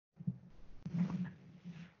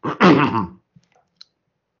Hello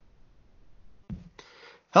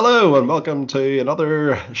and welcome to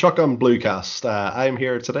another Shotgun Bluecast. I'm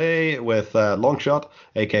here today with Longshot,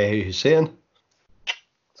 aka Hussein.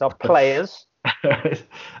 So players.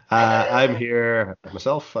 I'm here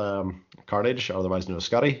myself, Carnage, otherwise known as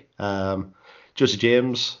Scotty. Josie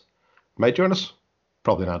James might join us.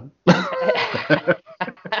 Probably not.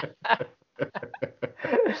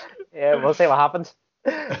 Yeah, we'll see what happens.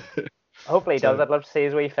 Hopefully he does. I'd love to see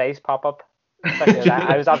his wee face pop up.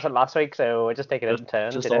 I was absent last week, so we're just taking it in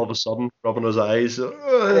turns. Just all of a sudden, rubbing his eyes.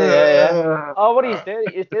 Yeah. Oh, what he's doing?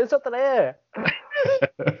 He's doing something there.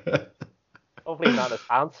 Hopefully he's not in his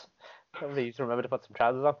pants. Hopefully he's remembered to put some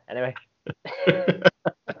trousers on. Anyway.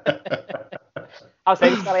 How's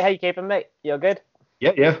things, Scotty? How you keeping, mate? You all good?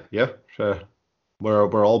 Yeah. Sure.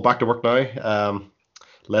 We're all back to work now.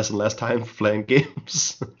 Less and less time for playing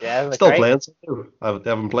games. Yeah, Still great. playing. I've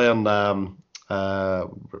been playing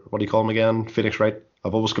what do you call them again? Phoenix Wright.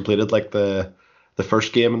 I've almost completed like the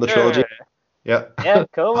first game in the trilogy. Yeah. Yeah,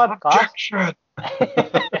 cool, man. Class. Sure.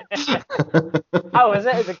 How is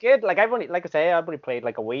it? Is it good? Like I've only played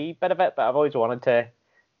like a wee bit of it, but I've always wanted to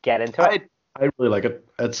get into it. I really like it.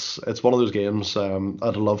 It's one of those games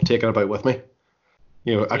I'd love taking about with me.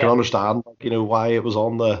 I can understand why it was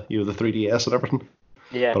on the the 3DS and everything.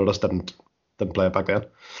 Yeah. But I just didn't play it back then.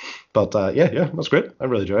 But yeah, that's great. I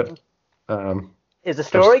really enjoy it. Is the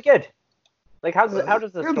story good? Like how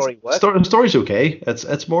does the story work? The story's okay.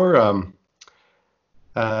 It's more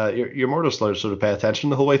you're more just like sort of pay attention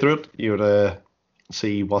the whole way through it. You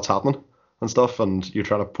see what's happening and stuff, and you're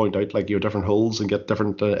trying to point out like your different holes and get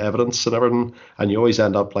different evidence and everything, and you always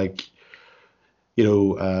end up like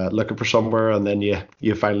looking for somewhere, and then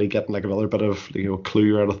you finally get like another bit of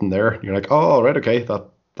clue or anything there. You're like, oh right, okay,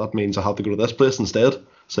 that means I have to go to this place instead.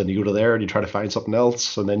 So then you go to there and you try to find something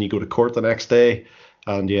else, and then you go to court the next day,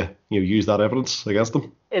 and you use that evidence against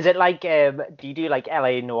them. Is it like do you do like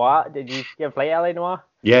LA Noire? Did you ever play LA Noire?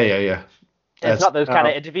 Yeah. It's not those kind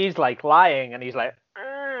of interviews like lying, and he's like,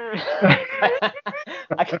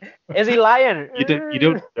 is he lying? You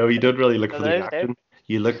don't really look for the action.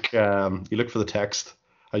 You look for the text,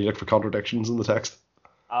 and you look for contradictions in the text.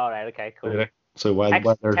 All right, okay, cool. So while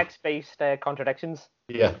text-based contradictions.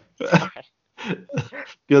 Yeah.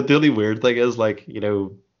 The only weird thing is like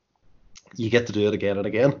you get to do it again and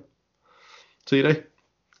again. So you do.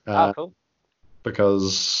 Cool.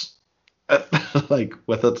 Because like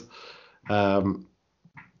with it,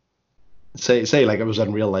 say like it was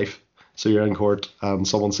in real life. So you're in court and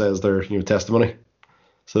someone says their testimony.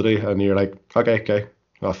 So and you're like, okay.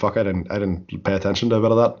 Oh fuck! I didn't pay attention to a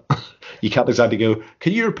bit of that. You can't exactly go,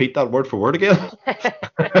 can you repeat that word for word again?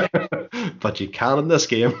 But you can in this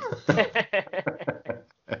game.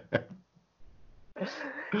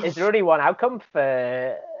 Is there only one outcome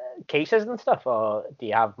for cases and stuff, or do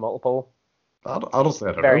you have multiple honestly,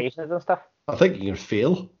 I don't variations know. And stuff? I think you can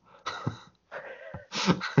fail.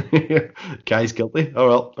 Guy's guilty. Oh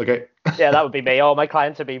well, okay. Yeah, that would be me. All my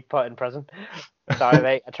clients would be put in prison. Sorry,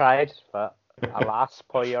 mate. I tried, but alas,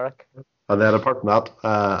 poor Yorick. And then apart from that,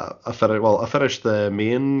 I finished the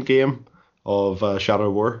main game of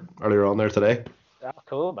Shadow War earlier on there today. Oh,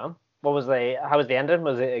 cool, man. How was the ending?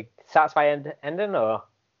 Was it a satisfying ending, or?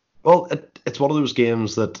 Well, it's one of those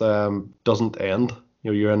games that doesn't end.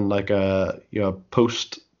 You're in like a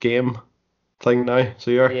post game thing now.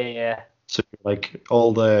 So you're Yeah. So you're like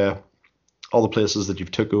all the places that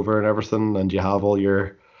you've took over and everything, and you have all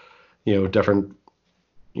your different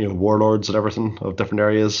warlords and everything of different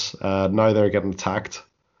areas. Now they're getting attacked,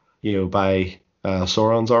 by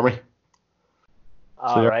Sauron's army.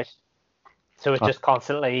 All right. So it's just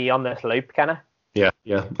constantly on this loop, kind of. Yeah.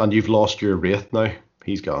 And you've lost your wraith now.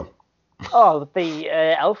 He's gone. Oh, the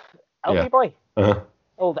elfie boy. Uh-huh.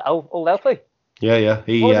 Old elfie. Yeah.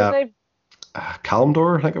 He. What was his name?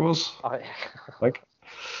 Kalimdor, I think it was. Oh, Like.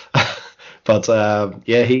 But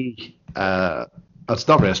he. It's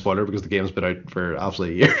not really a spoiler because the game's been out for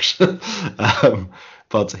absolutely years.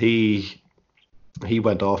 But he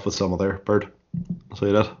went off with some other bird. So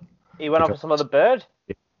he did. He went off with some other bird?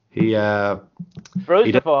 He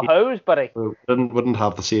Bros before hoes, buddy. Wouldn't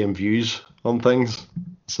have the same views on things.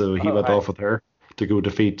 So he went off with her to go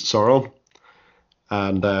defeat Sauron,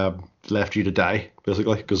 and left you to die,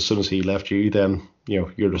 basically, because as soon as he left you, then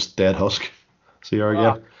you're just dead husk. So you are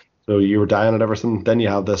again. So you were dying and everything. Then you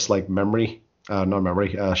have this like memory. Not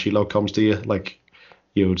memory. Shelob comes to you, like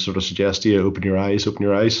would sort of suggest to you open your eyes,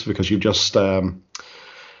 because you've just fought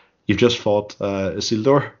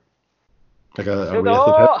Isildur, like a wraith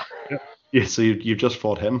of him. Yeah, so you've just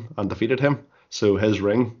fought him and defeated him. So his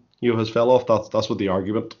ring, has fell off. That's what the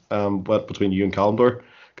argument went between you and Kalimdor,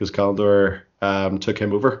 because Kaldor took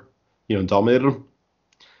him over, and dominated him.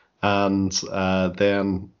 And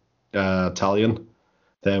then Talion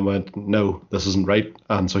then went, no, this isn't right,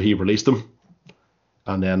 and so he released him.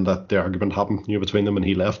 And then the argument happened, between them, and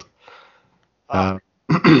he left.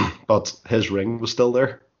 But his ring was still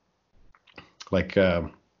there, like the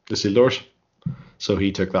Isildur's. So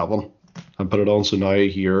he took that one and put it on. So now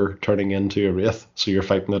you're turning into a wraith. So you're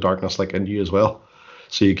fighting the darkness like in you as well.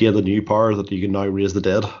 So you gain the new power that you can now raise the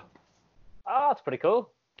dead. Oh, that's pretty cool.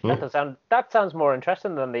 That sounds more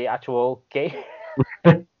interesting than the actual game.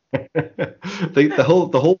 The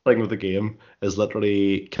whole thing with the game is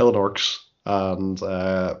literally killing orcs and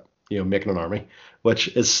making an army, which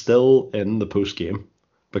is still in the post game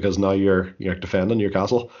because now you're defending your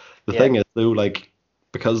castle. The thing is though, like,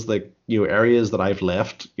 because areas that I've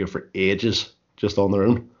left for ages just on their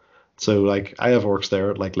own. So like I have orcs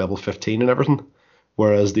there at like level 15 and everything,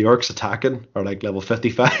 whereas the orcs attacking are like level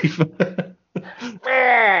 55.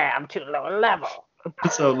 I'm too low level.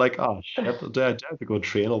 So like, oh shit, I have to go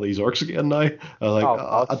train all these orcs again now.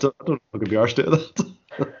 I don't know if I could be arsed doing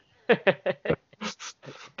that.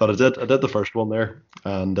 But I did the first one there,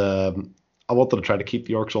 and I wanted to try to keep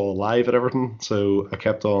the orcs all alive and everything, so I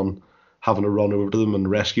kept on having to run over to them and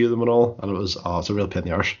rescue them and all, and it's a real pain in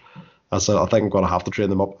the arse. I think I'm going to have to train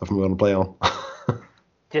them up if I'm going to play on.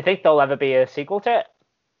 Do you think there'll ever be a sequel to it?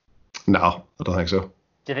 No, I don't think so.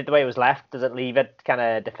 Do you think the way it was left, does it leave it kind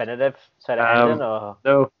of definitive sort of ending? Or?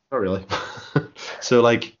 No, not really. So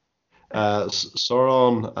like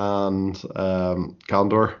Sauron and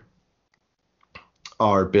Kandor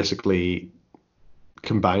are basically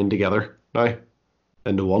combined together now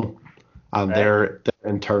into one, and they're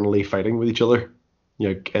internally fighting with each other,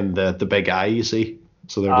 in the big eye, you see.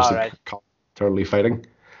 So they're just internally fighting,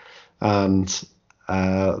 and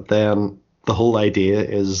then the whole idea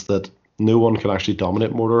is that no one can actually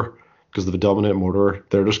dominate Mordor, because if they dominate Mordor,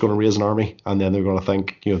 they're just going to raise an army, and then they're going to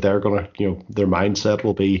think, they're going to, their mindset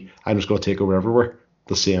will be, I'm just going to take over everywhere,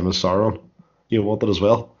 the same as Sauron, wanted as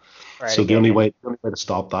well. Right, so the only way to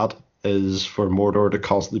stop that is for Mordor to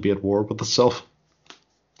constantly be at war with itself.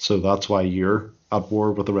 So that's why you're at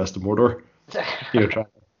war with the rest of Mordor. Try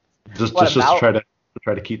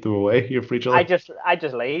to keep them away from each other. I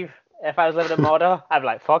just leave. If I was living in Mordor, I'd be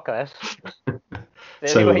like, fuck this.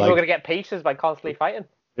 The only way we're gonna get peace is by constantly fighting.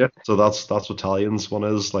 Yeah, so that's what Talion's one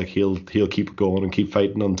is. Like he'll keep going and keep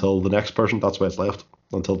fighting until the next person. That's why it's left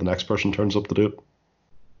until the next person turns up to do it.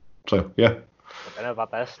 So yeah. I don't know about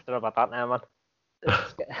this. I don't know about that now, man.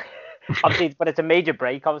 Obviously, but it's a major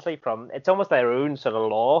break, obviously, from it's almost their own sort of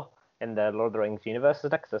lore in the Lord of the Rings universe,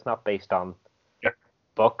 isn't it? Because it's not based on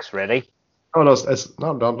books, really. Oh no, it's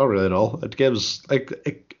not really at all. It gives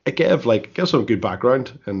it gives some good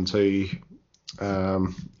background into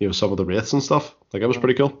some of the wraiths and stuff. Like it was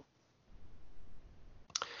pretty cool.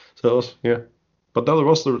 So it was, yeah. But no,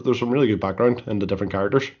 there's some really good background into different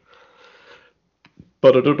characters.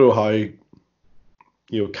 But I don't know how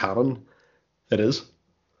canon it is.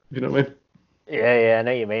 You know what I mean? Yeah, I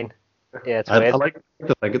know what you mean. Yeah, it's I weird. like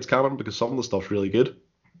to think it's canon because some of the stuff's really good.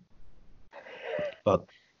 But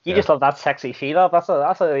you just love that sexy Shelob. That's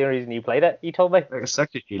the only reason you played it. You told me. Like a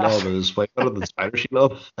sexy Shelob is way better than Spider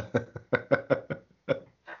Shelob.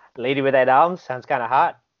 Lady without arms sounds kind of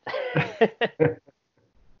hot.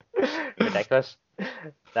 Ridiculous.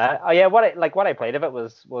 What I played of it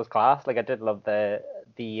was class. Like I did love the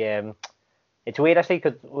it's weird actually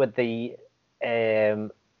because with the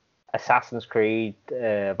Assassin's Creed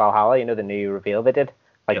Valhalla, the new reveal they did,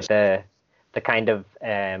 like the kind of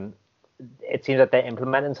it seems that they're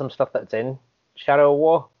implementing some stuff that's in Shadow of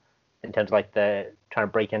War in terms of like the trying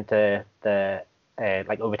to break into the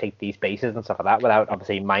like overtake these bases and stuff like that without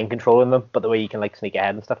obviously mind controlling them, but the way you can like sneak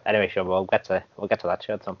ahead and stuff. Anyway, sure, we'll get to that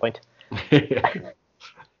show at some point.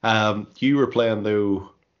 You were playing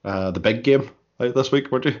though the big game out this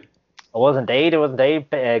week, weren't you? It was indeed.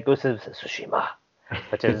 Ghost of Tsushima,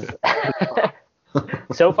 which is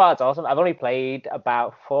so far it's awesome. I've only played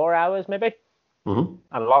about 4 hours maybe. Mm-hmm.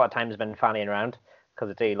 And a lot of times been fanning around because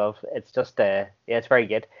I do love. It's just it's very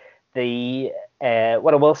good. The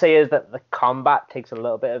what I will say is that the combat takes a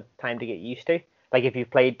little bit of time to get used to. Like if you've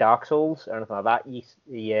played Dark Souls or anything like that,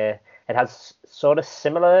 it has sort of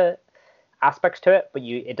similar aspects to it, but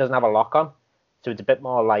it doesn't have a lock on, so it's a bit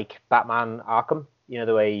more like Batman Arkham.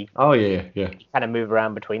 The way. Oh yeah. You kind of move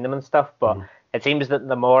around between them and stuff, but. Mm-hmm. It seems that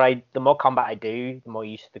the more combat I do, the more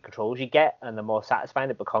used to the controls you get, and the more satisfying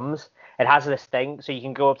it becomes. It has this thing, so you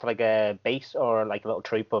can go up to like a base or like a little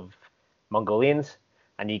troop of Mongolians,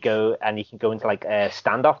 and you can go into like a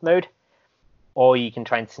standoff mode, or you can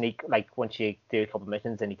try and sneak, like once you do a couple of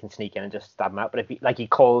missions, then you can sneak in and just stab them out. But if you, like, he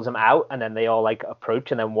calls them out, and then they all like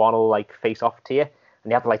approach, and then one will like face off to you, and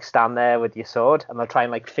you have to like stand there with your sword, and they'll try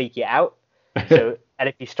and like fake you out. So, and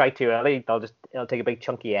if you strike too early, it'll take a big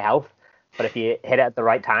chunk of your health. But if you hit it at the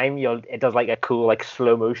right time, it does like a cool like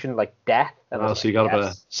slow motion like death. And So you got a bit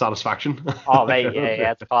of satisfaction. Oh mate,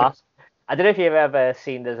 yeah, it's class. I don't know if you've ever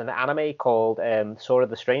seen. There's an anime called Sword of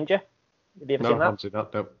the Stranger. Have you ever seen that? No, I haven't seen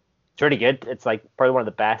that. No. It's really good. It's like probably one of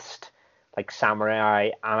the best like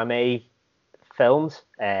samurai anime films.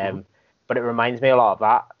 But it reminds me a lot of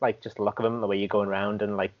that. Like just the look of them, the way you're going around,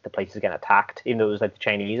 and like the places getting attacked. Even though it was like the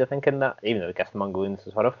Chinese, I think, in that. Even though I guess the Mongolians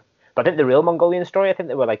are sort of. But I think the real Mongolian story, I think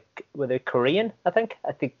they were they Korean? I think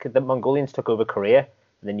the Mongolians took over Korea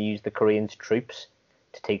and then used the Koreans' troops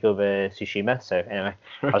to take over Tsushima. So anyway,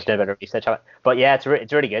 I was doing a bit of research on it. But yeah, it's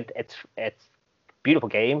really good. It's beautiful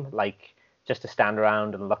game, like just to stand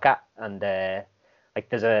around and look at, and like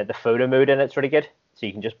there's the photo mode in it's really good. So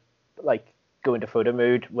you can just like go into photo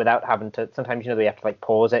mode without having to. Sometimes they have to like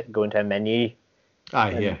pause it, go into a menu.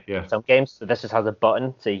 Yeah. Some games, so this just has a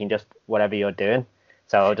button, so you can just whatever you're doing.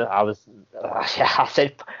 So I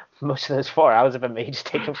said most of those 4 hours have been me just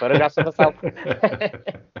taking photographs of myself,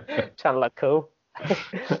 trying to look cool.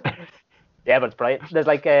 Yeah, but it's brilliant. There's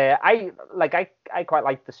I quite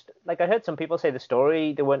like this. Like I heard some people say the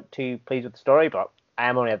story, they weren't too pleased with the story, but I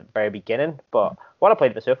am only at the very beginning. But what I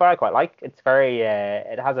played of it so far, I quite like. It's very,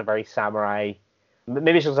 it has a very samurai.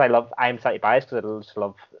 Maybe it's because I am slightly biased because I just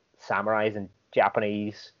love samurais and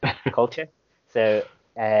Japanese culture. So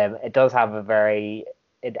it does have a very,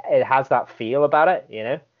 it has that feel about it,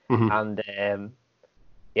 And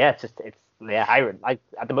yeah, I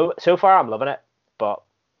at the moment so far I'm loving it, but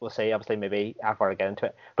we'll see. Obviously, maybe after I get into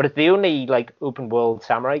it. But it's the only like open world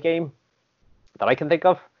samurai game that I can think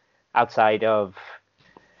of outside of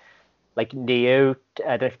like Neo.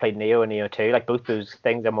 I don't know if you played Neo and Neo 2. Like both those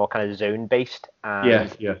things are more kind of zone based.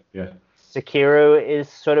 And Yeah. Sekiro is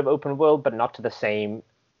sort of open world, but not to the same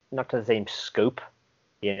scope.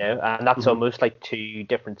 And that's almost like 2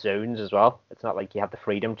 different zones as well. It's not like you have the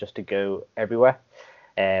freedom just to go everywhere.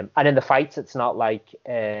 And in the fights, it's not like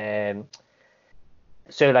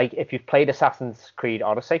so like if you've played Assassin's Creed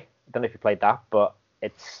Odyssey, I don't know if you played that, but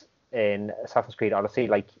it's in Assassin's Creed Odyssey,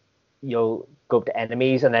 like you'll go up to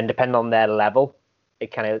enemies, and then depending on their level,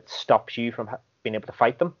 it kind of stops you from being able to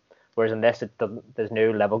fight them. Whereas in this, there's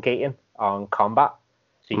no level gating on combat,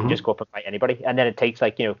 so you can just go up and fight anybody, and then it takes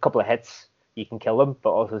like a couple of hits. You can kill them, but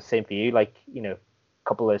also the same for you. Like, a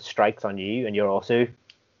couple of strikes on you, and you're also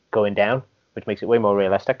going down, which makes it way more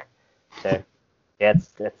realistic. So, yeah,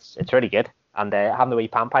 it's really good. And having the wee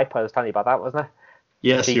pan pipe, I was telling you about that, wasn't I?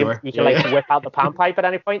 Yes, so you were. You can whip out the pan pipe at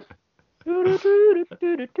any point. I'm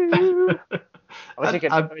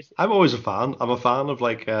always a fan. I'm a fan of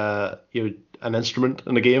like an instrument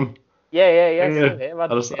in a game. Yeah. I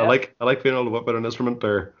like being able to whip out an instrument,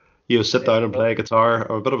 or sit down and play a guitar.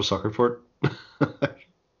 I'm a bit of a sucker for it.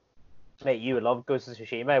 Mate, you would love Ghost of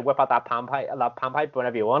Tsushima. Whip out that pan pipe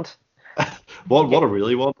whenever you want. What I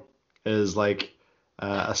really want is like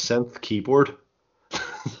a synth keyboard,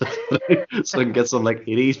 so I can get some like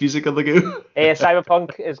 80s music on the go. Yeah,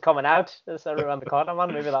 Cyberpunk is coming out. It's around the corner,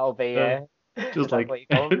 man. Maybe that'll be just like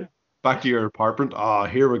back to your apartment.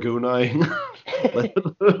 Here we go now.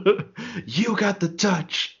 You got the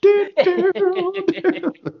touch.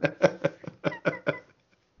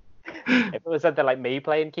 If it was something like me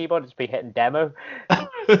playing keyboard, it'd be hitting demo.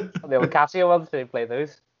 The old Casio ones, they play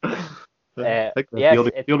those.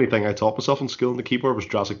 The only thing I taught myself in school on the keyboard was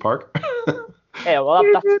Jurassic Park. Yeah, well,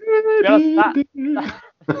 that's to be honest,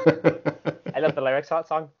 I love the lyrics of that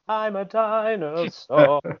song. I'm a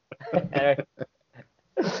dinosaur. Anyway.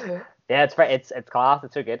 Yeah, it's class.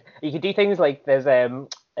 It's so good. You can do things like there's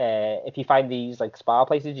if you find these like spa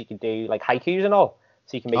places, you can do like haikus and all.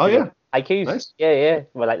 So you can make haikus. Nice. Yeah.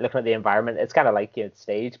 We're like looking at the environment. It's kind of like it's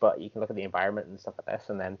staged, but you can look at the environment and stuff like this.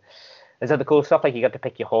 And then there's other cool stuff like you got to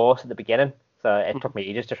pick your horse at the beginning. So it took me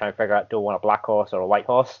ages to try and figure out do I want a black horse or a white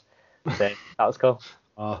horse. So that was cool.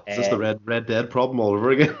 Is this the Red Dead problem all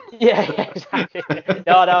over again? Yeah, exactly.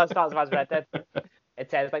 No, it's not as bad as Red Dead. It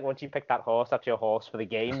says like once you pick that horse, that's your horse for the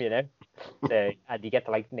game, So and you get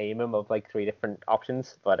to like name them of like 3 different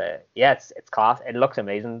options. But yeah, it's class. It looks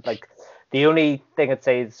amazing. Like the only thing I'd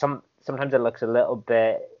say is sometimes it looks a little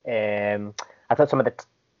bit. I thought some of the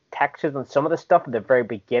textures and some of the stuff at the very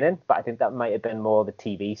beginning, but I think that might have been more the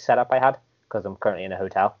TV setup I had because I'm currently in a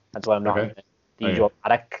hotel. That's why I'm not in the usual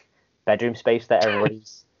attic bedroom space that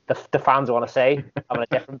everybody's the fans want to say. I'm in a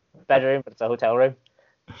different bedroom, but it's a hotel room.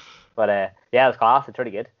 But yeah, it's class. It's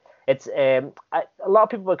really good. It's a lot of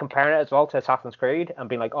people are comparing it as well to Assassin's Creed and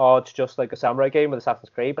being like, oh, it's just like a samurai game with Assassin's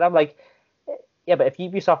Creed. But I'm like, yeah, but if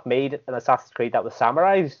Ubisoft made an Assassin's Creed that was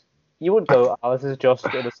samurais, you would go, oh, this is just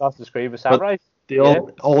an Assassin's Creed with But samurais. they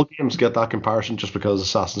all games get that comparison just because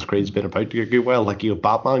Assassin's Creed's been about to get well. Like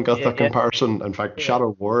Batman got that Yeah, comparison. In fact, yeah, Shadow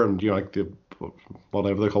of War and like the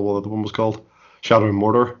whatever they call what the one was called, Shadow and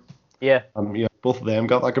Mordor. yeah, Both of them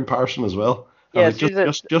got that comparison as well. And yeah.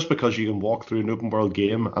 like just because you can walk through an open world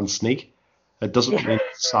game and sneak, it doesn't mean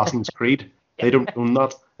it's Assassin's Creed. They don't own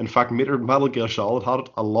that. In fact, Metal Gear Solid had it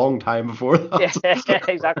a long time before Yeah, that.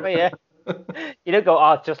 exactly. Yeah, you don't go,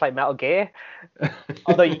 oh, it's just like Metal Gear.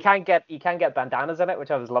 Although you can get bandanas in it,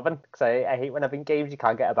 which I was loving because I hate whenever in games you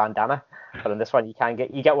can't get a bandana, but in this one you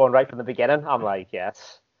get one right from the beginning. I'm like,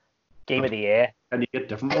 yes, game of the year. And you get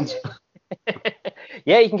different ones.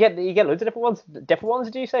 Yeah, you get loads of different ones. Different ones,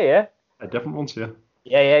 did you say? Yeah. Different ones, yeah.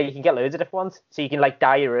 Yeah, you can get loads of different ones. So you can like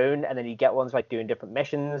dye your own, and then you get ones like doing different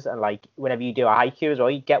missions, and like whenever you do a haiku as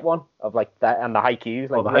well, you get one of like that, and the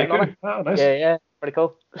haikus like Oh, the written on haiku. it. Oh, nice. Yeah, pretty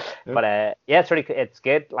cool. Yeah. But yeah, it's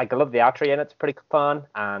good. Like I love the archery in it. It's pretty fun,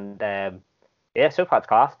 and yeah, so far it's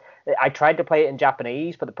class. I tried to play it in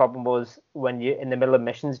Japanese, but the problem was when you're in the middle of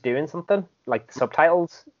missions doing something, like the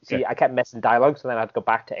subtitles. See, I kept missing dialogue, so then I had to go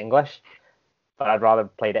back to English. But I'd rather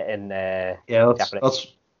played it in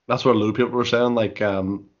Japanese. That's what a lot of people were saying. Like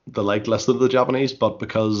they liked listening to the Japanese, but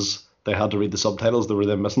because they had to read the subtitles, they were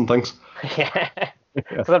then missing things. Yeah,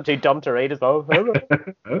 because I'm too dumb to read as well.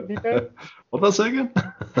 What that say again?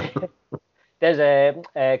 There's a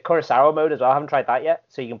Kurosawa mode as well. I haven't tried that yet,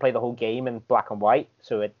 so you can play the whole game in black and white.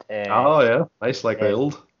 So it. Oh yeah, nice like the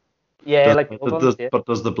old. Yeah, like the old ones. Yeah. But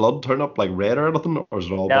does the blood turn up like red or anything, or is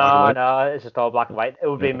it all black and white? No, it's just all black and white. It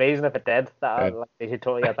would be amazing if it did. Like, they should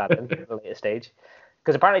totally get that in the later stage.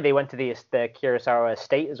 Because apparently they went to the Kurosawa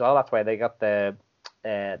estate as well. That's why they got they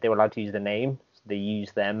were allowed to use the name. So they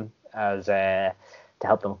used them as to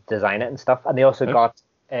help them design it and stuff. And they also got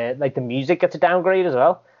like the music gets a downgrade as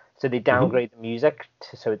well. So they downgrade the music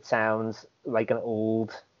so it sounds like an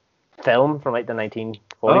old film from like the 1940s.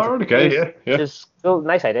 Oh, okay, yeah. Which is still a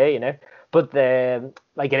nice idea, But the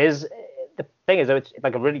thing is, though, it's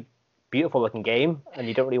like a really beautiful looking game, and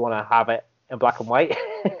you don't really want to have it in black and white.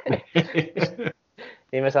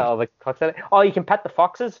 You miss out all the clocks in it. Oh, you can pet the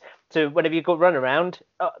foxes. So whenever you go run around,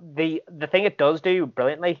 the thing it does do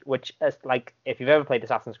brilliantly, which is like if you've ever played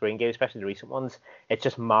Assassin's Creed games, especially the recent ones, it's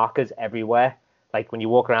just markers everywhere. Like when you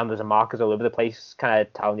walk around, there's markers all over the place, kind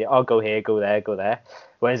of telling you, oh, go here, go there, go there.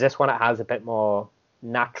 Whereas this one, it has a bit more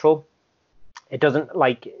natural. It doesn't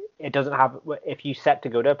have, if you set to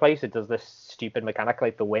go to a place, it does this stupid mechanic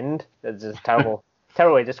like the wind. It's just terrible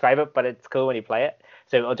way to describe it, but it's cool when you play it.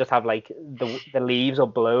 So it'll just have like the leaves will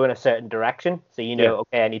blow in a certain direction. So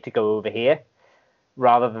okay, I need to go over here,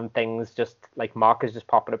 rather than things just like markers just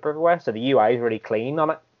popping up everywhere. So the UI is really clean on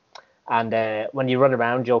it. And when you run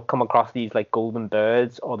around, you'll come across these like golden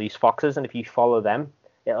birds or these foxes, and if you follow them,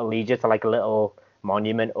 it'll lead you to like a little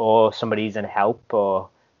monument or somebody's in help or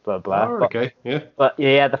blah blah. Oh, okay, yeah. But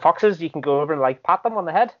yeah, the foxes, you can go over and like pat them on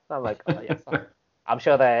the head. And I'm like, oh, yes. I'm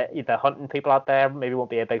sure the hunting people out there maybe won't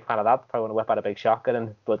be a big fan of that. Probably want to whip out a big shotgun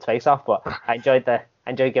and blow its face off. But I enjoyed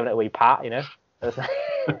giving it a wee pat. It was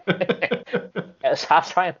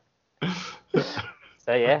satisfying.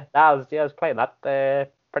 So yeah, I was playing that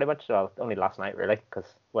pretty much. Well, only last night really, because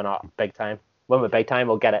we're not big time. When we're big time,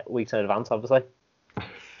 we'll get it weeks in advance, obviously.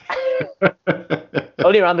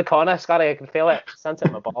 Only around the corner, Scotty. I can feel it. Sense it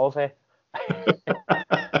in my balls here.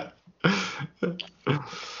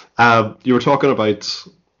 You were talking about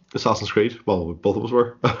Assassin's Creed. Well, both of us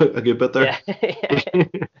were a good bit there.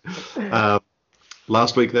 Yeah.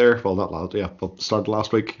 Last week there, well, not last, yeah, but started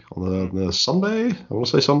last week on the Sunday. I want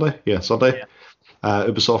to say Sunday. Yeah, Sunday. Yeah.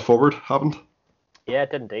 Ubisoft Forward happened. Yeah,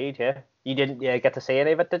 it did indeed. Yeah, you didn't get to see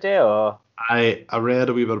any of it, did you? Or I read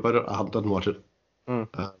a wee bit about it. I didn't watch it.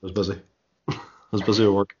 I was busy. I was busy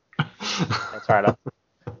at work. That's fair enough.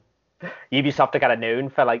 Ubisoft got a known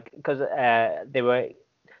for because they were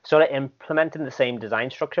sort of implementing the same design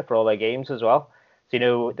structure for all their games as well.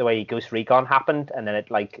 So the way Ghost Recon happened, and then it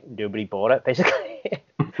nobody bought it basically.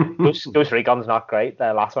 Ghost Recon's not great.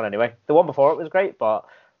 The last one anyway. The one before it was great, but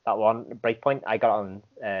that one Breakpoint I got on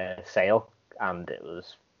sale, and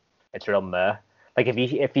it's real meh. Like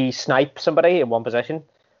if you snipe somebody in one position,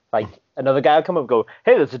 like another guy will come up and go,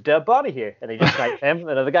 hey, there's a dead body here, and he just snipes him. And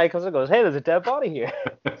another guy comes and goes, hey, there's a dead body here.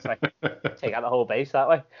 It's like take out the whole base that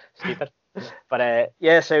way. Stupid. But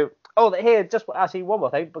yeah, so hey, just actually one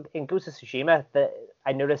more thing. But in Ghost of Tsushima,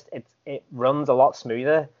 I noticed it runs a lot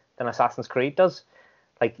smoother than Assassin's Creed does.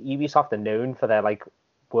 Like Ubisoft are known for their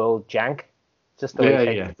world jank. just the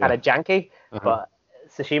way Yeah, things kind of janky. Uh-huh. But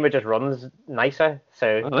Tsushima just runs nicer.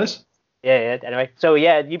 So Oh, nice. yeah. Anyway, so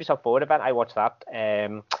yeah, Ubisoft Forward event. I watched that.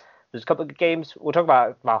 There's a couple of good games. We'll talk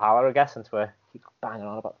about Valhalla, I guess, since we're keep banging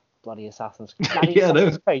on about bloody Assassin's Yeah,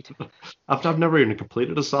 no. Creed. I've never even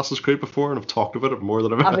completed Assassin's Creed before, and I've talked about it more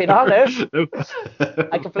than I've I mean, I know. No.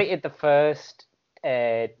 I completed the first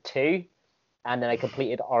two, and then I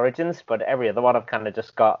completed Origins, but every other one I've kind of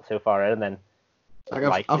just got so far in, and then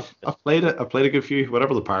Like I've played it. I played a good few.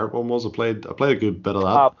 Whatever the pirate one was, I played a good bit of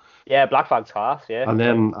that. Yeah, Black Flag's class, yeah. And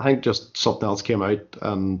then I think just something else came out,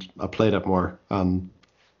 and I played it more, and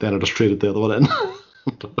then I just traded the other one in.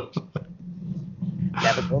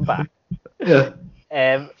 Never going back. Yeah.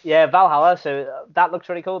 Yeah, Valhalla. So that looks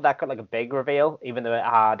really cool. That got like a big reveal, even though it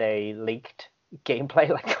had a leaked gameplay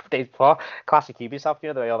like a couple days before. Classic Ubisoft,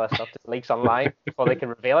 the way all that stuff just leaks online before they can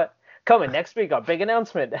reveal it. Coming next week, got a big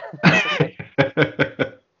announcement.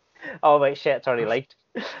 Oh wait, shit, it's already leaked.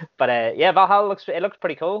 But yeah, Valhalla looks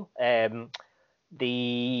pretty cool. The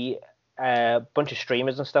bunch of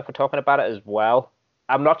streamers and stuff were talking about it as well.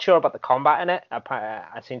 I'm not sure about the combat in it.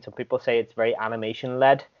 I've seen some people say it's very animation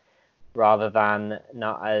led rather than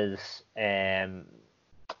not as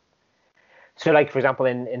so like for example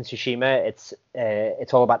in Tsushima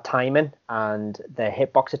it's all about timing and the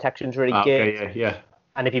hitbox detection is really good. Okay, yeah.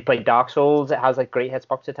 And if you play Dark Souls, it has like great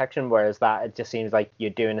hitbox detection, whereas that it just seems like you're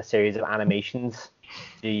doing a series of animations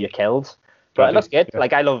to do your kills. But it looks good. Yeah.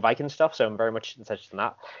 Like I love Viking stuff, so I'm very much interested in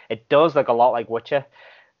that. It does look a lot like Witcher,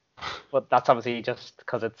 but that's obviously just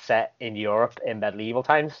because it's set in Europe in medieval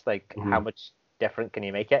times. Like how much different can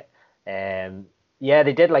you make it? Yeah,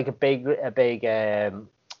 they did like a big.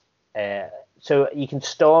 So you can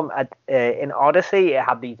storm in Odyssey. It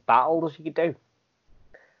had these battles you could do,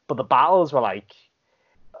 but the battles were like.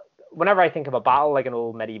 Whenever I think of a battle, like an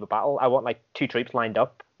old medieval battle, I want like two troops lined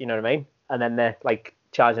up. You know what I mean? And then they're like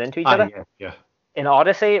charging into each other. Yeah. In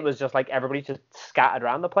Odyssey, it was just like everybody just scattered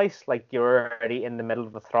around the place, like you're already in the middle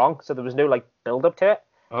of the throng, so there was no like build up to it.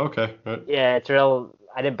 Okay. Right. Yeah, it's real.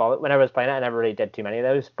 I didn't bother whenever I was playing it. I never really did too many of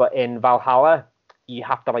those. But in Valhalla, you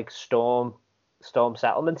have to like storm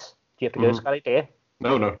settlements. Do you have to go, Scotty? Do you?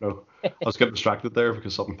 No. I was getting distracted there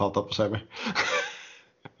because something popped up beside me.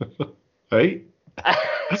 Right?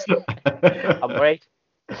 I'm worried.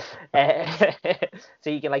 So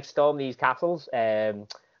you can like storm these castles, and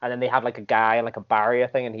then they have like a guy and like a barrier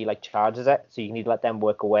thing, and he like charges it. So you can either let them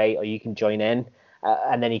work away, or you can join in,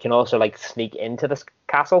 and then you can also like sneak into this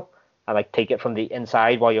castle and like take it from the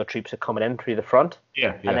inside while your troops are coming in through the front.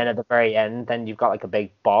 Yeah. And then at the very end, then you've got like a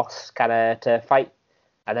big boss kind of to fight.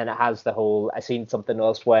 And then it has the whole. I seen something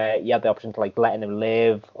else where you have the option to like letting him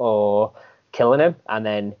live or killing him, and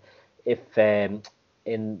then if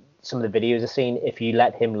in some of the videos I've seen, if you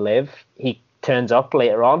let him live, he turns up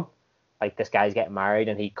later on. Like this guy's getting married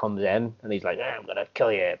and he comes in and he's like, I'm gonna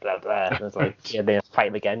kill you, blah blah. And it's like they're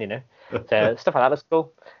fighting again, you know. So stuff like that is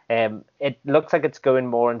cool. It looks like it's going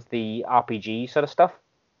more into the RPG sort of stuff,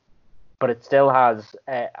 but it still has.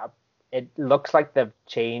 It looks like they've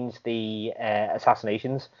changed the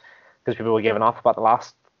assassinations because people were giving off about the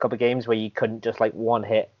last couple of games where you couldn't just like one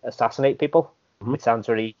hit assassinate people, which sounds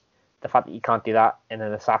really. The fact that you can't do that in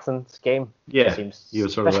an Assassin's game, seems. You were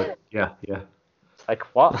sort of like, yeah. Like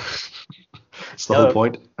what? It's the whole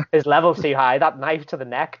point. His level's too high. That knife to the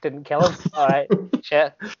neck didn't kill him. All right,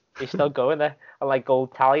 shit. He's still going there. I like gold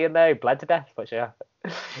Italian there, who bled to death, but yeah.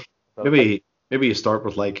 Maybe you start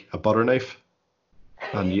with like a butter knife,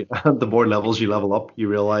 and the more levels you level up, you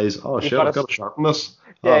realize, oh shit, I've got to sharpen this.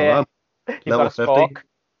 Man, level 50.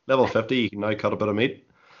 Level 50, you can now cut a bit of meat.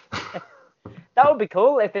 That would be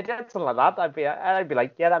cool if they did something like that. I'd be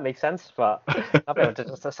like, yeah, that makes sense. But not be able to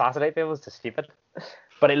just assassinate people is just stupid.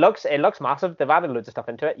 But it looks massive. They've added loads of stuff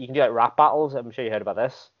into it. You can do like rap battles. I'm sure you heard about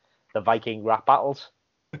this. The Viking Rap Battles.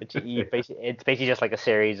 Which it's basically just like a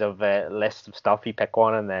series of lists of stuff. You pick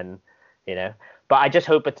one and then, you know. But I just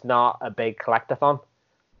hope it's not a big collectathon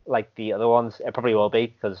like the other ones. It probably will be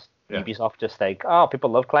because Ubisoft just think, oh, people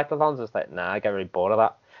love collectathons. It's like, nah, I get really bored of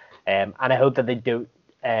that. And I hope that they do.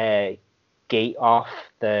 Gate off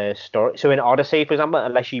the story. So in Odyssey, for example,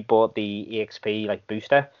 unless you bought the EXP like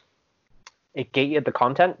booster, it gated the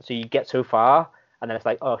content. So you get so far, and then it's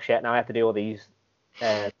like, oh shit, now I have to do all these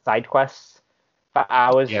side quests for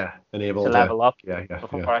hours to level up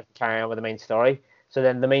before I can carry on with the main story. So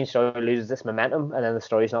then the main story loses its momentum, and then the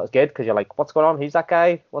story's not as good because you're like, what's going on? Who's that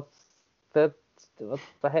guy? What's the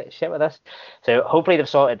shit with this? So hopefully they've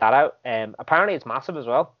sorted that out. Apparently it's massive as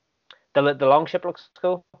well. The longship looks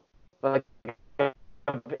cool. Like,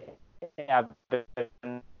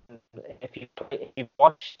 if you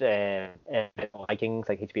watched like Vikings,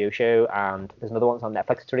 like HBO show, and there's another one that's on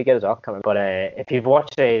Netflix. It's really good as well. Can't remember. But if you've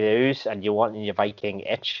watched any of those and you're wanting your Viking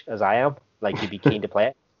itch, as I am, like you'd be keen to play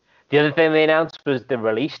it. The other thing they announced was the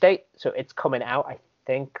release date. So it's coming out, I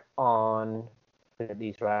think, on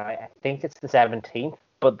these right. I think it's the 17th.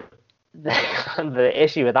 But the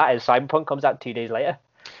issue with that is Cyberpunk comes out 2 days later.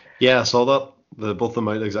 Yeah, I saw that. Both of them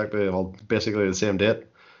out exactly, well, basically the same date.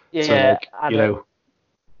 Yeah, so like, you know,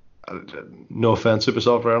 no offense,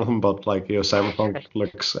 Ubisoft or anything, but like, you know, Cyberpunk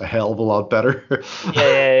looks a hell of a lot better.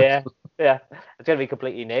 Yeah. It's gonna be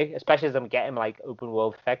completely new, especially as I'm getting like open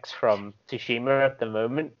world fix from Tsushima at the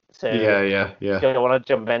moment. So yeah. You don't want to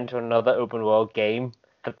jump into another open world game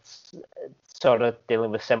that's sort of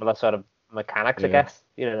dealing with similar sort of mechanics, I guess.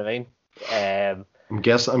 You know what I mean? I'm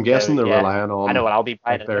guessing they're relying on, I know what I'll be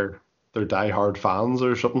buying. Like they're diehard fans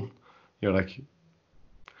or something. You know, like,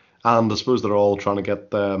 and I suppose they're all trying to get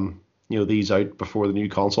you know, these out before the new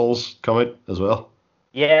consoles come out as well.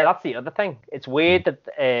 Yeah, that's the other thing. It's weird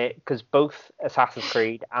that because both Assassin's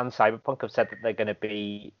Creed and Cyberpunk have said that they're going to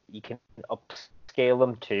be, you can upscale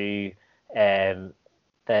them to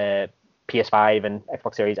the PS5 and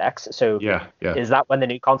Xbox Series X. So is that when the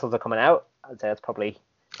new consoles are coming out? I'd say that's probably.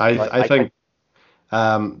 I think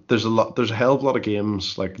there's a hell of a lot of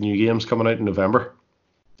games, like new games coming out in November.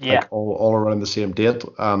 Yeah. Like all around the same date,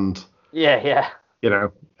 and yeah. You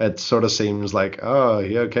know, it sort of seems like, oh,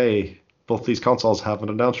 yeah, okay, both these consoles haven't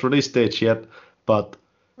announced release dates yet, but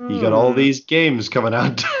you got all these games coming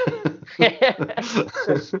out.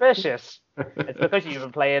 Suspicious. It's because you've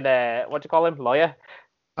been playing, what do you call him, lawyer?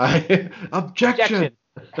 Objection.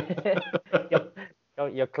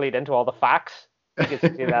 You're clued into all the facts. You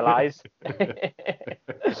can see their lies.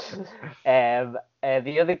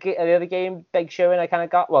 The other game, big showing I kind of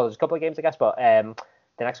got. Well, there's a couple of games I guess, but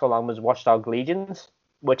the next one along was Watch Dogs Legions,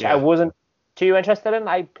 which I wasn't too interested in.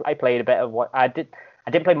 I played a bit of what I did.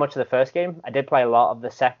 I didn't play much of the first game. I did play a lot of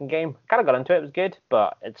the second game. Kind of got into it. It was good,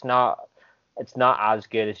 but it's not as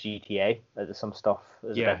good as GTA. There's some stuff.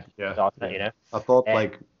 You know. I thought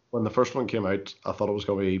like when the first one came out, I thought it was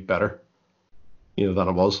going to be better, you know, than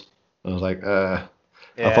it was. I was like, I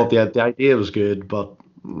thought the idea was good, but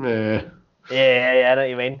Yeah, I know what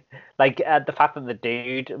you mean. Like the fact that the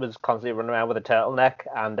dude was constantly running around with a turtleneck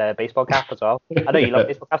and a baseball cap as well. I know you love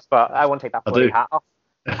baseball caps, but I won't take that bloody hat off.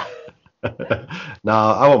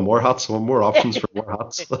 Nah, I want more hats. I want more options for more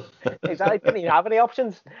hats. Exactly. Didn't even have any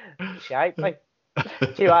options. Shite, like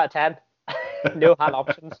 2 out of 10. No hat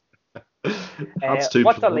options. That's too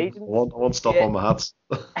Watch plain. the Legions. I want stuff on my hats.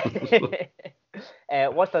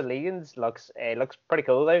 Watch the Legions looks pretty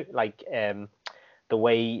cool though. Like the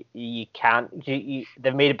way you can,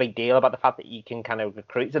 they've made a big deal about the fact that you can kind of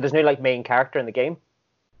recruit. So there's no like main character in the game.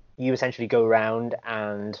 You essentially go around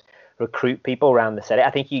and recruit people around the city. I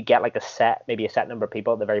think you get like maybe a set number of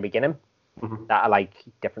people at the very beginning that are like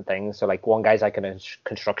different things. So like one guy's like a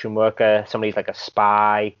construction worker, somebody's like a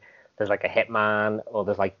spy, there's like a hitman, or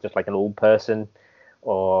there's like just like an old person,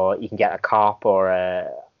 or you can get a cop or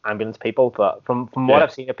ambulance people. But from what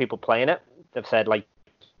I've seen of people playing it, they've said like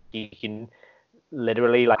you can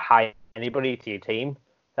literally like hire anybody to your team.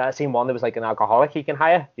 I've seen one that was like an alcoholic you can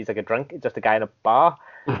hire. He's like just a guy in a bar.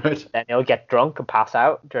 Right. Then he'll get drunk and pass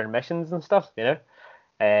out during missions and stuff, you know.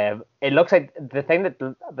 It looks like the thing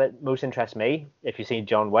that most interests me, if you've seen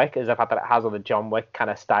John Wick, is the fact that it has all the John Wick kind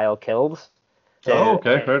of style kills. So,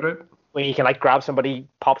 okay, right. Where you can like grab somebody,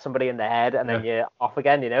 pop somebody in the head, and then you're off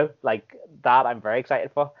again, you know, like that. I'm very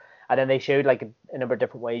excited for. And then they showed like a number of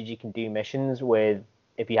different ways you can do missions with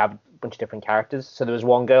if you have a bunch of different characters. So there was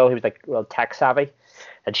one girl who was like real tech savvy,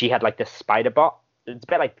 and she had like this spider bot. It's a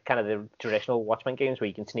bit like kind of the traditional Watchmen games where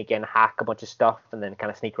you can sneak in, hack a bunch of stuff, and then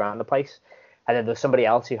kind of sneak around the place. And then there's somebody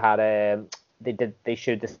else who had they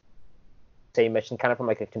showed this same mission kind of from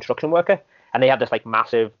like a construction worker, and they have this like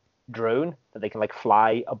massive drone that they can like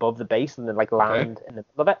fly above the base and then like land in the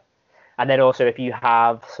middle of it. And then also if you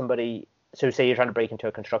have somebody, so say you're trying to break into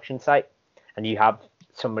a construction site and you have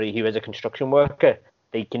somebody who is a construction worker,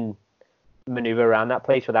 they can maneuver around that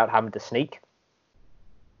place without having to sneak.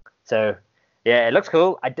 So yeah, it looks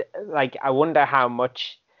cool. I wonder how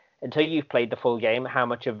much, until you've played the full game, how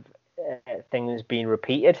much of things being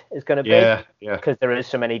repeated is going to be. Yeah. Because there is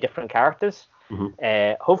so many different characters.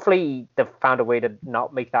 Hopefully they've found a way to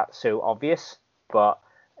not make that so obvious. But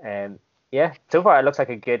so far it looks like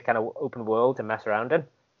a good kind of open world to mess around in.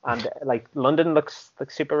 And like London looks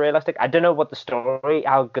like super realistic. I don't know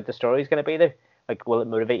how good the story is going to be though. Like, will it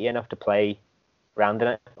motivate you enough to play around in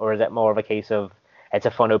it, or is it more of a case of it's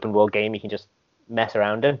a fun open world game you can just mess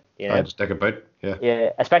around in? You know? I just take about. Yeah. Yeah,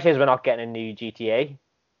 especially as we're not getting a new GTA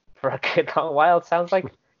for a good long while. It sounds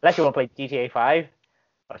like Unless you want to play GTA 5,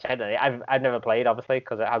 which I don't know. I've never played, obviously,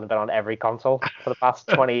 because it hasn't been on every console for the past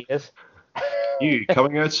 20 years. You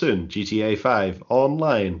coming out soon? GTA 5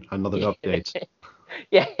 online, another update.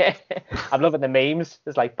 Yeah, I'm loving the memes.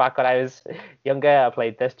 It's like back when I was younger, I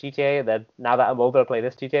played this GTA, and then now that I'm older, I play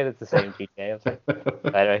this GTA. It's the same GTA.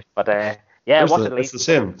 Anyway, but yeah, watch it. It's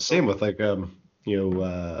the same with like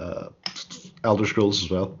Elder Scrolls as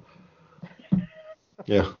well.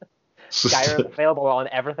 Yeah. Skyrim available on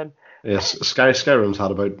everything. Yes, Skyrim's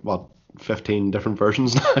had about what 15 different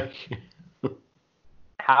versions now.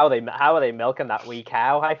 How are they milking that wee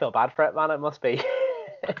cow? I feel bad for it, man. It must be.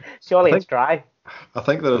 Surely it's dry. I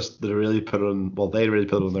think that they really put on all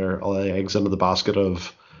the eggs into the basket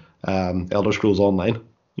of Elder Scrolls Online,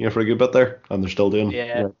 for a good bit there, and they're still doing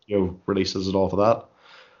releases and all for that.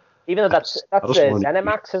 Even though that's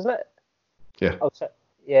ZeniMax, isn't it? Yeah. Oh, so,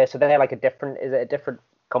 yeah. So they're like a different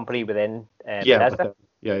company within Bethesda?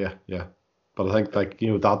 Yeah. But I think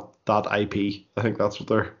that IP, I think that's what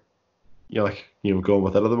they're going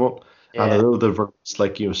with it at the moment. Yeah. And I know they've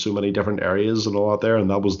released so many different areas and all that there, and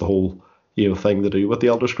that was the whole thing to do with the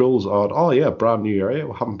Elder Scrolls. Oh yeah, brand new area.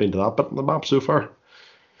 We haven't been to that bit in the map so far.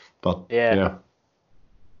 But yeah.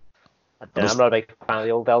 I'm not a big fan of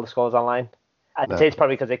the old Elder Scrolls Online. I'd say it's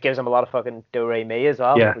probably because it gives them a lot of fucking do-re-mi as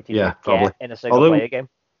well, which you don't get in a single player game.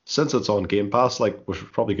 Since it's on Game Pass, we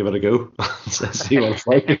should probably give it a go. See what it's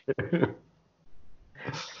like.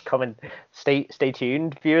 Stay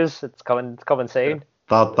tuned, viewers. It's coming soon.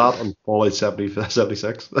 That and Fallout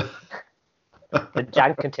 76. The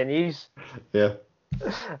jank continues. Yeah.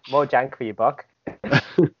 More jank for your buck.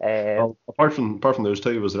 Well, apart from those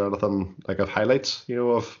two, was there anything of highlights,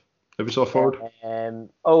 of Ubisoft Forward?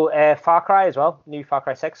 Far Cry as well. New Far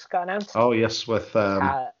Cry 6 got announced. Oh yes, with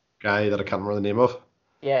guy that I can't remember the name of.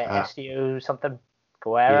 Yeah, SDO something.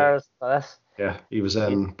 Guerra or this. Yeah, he was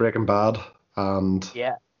in Breaking Bad and he's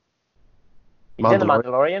in The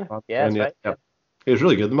Mandalorian. Yeah, that's right. Yeah. He was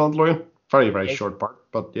really good in The Mandalorian. Very short part,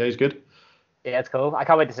 but yeah, he's good. Yeah, it's cool. I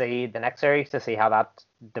can't wait to see the next series to see how that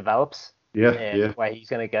develops. Yeah. Where he's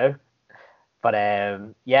gonna go. But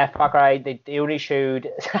Far Cry they only showed.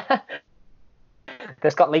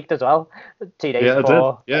 This got leaked as well 2 days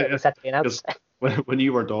before it was set to be announced. When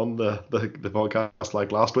you weren't on the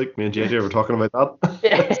podcast last week, me and JJ were talking about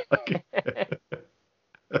that.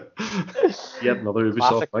 Yet another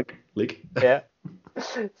Ubisoft leak. Yeah.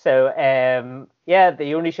 So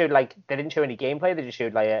they only showed they didn't show any gameplay. They just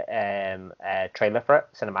showed a trailer for it,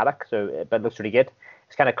 cinematic. So it looks really good.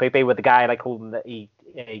 It's kind of creepy with the guy holding he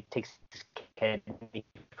takes his kid and he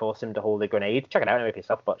forces him to hold a grenade. Check it out anyway for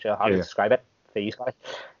yourself, but I'll describe it for you guys.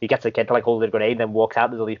 He gets the kid to hold the grenade, then walks out.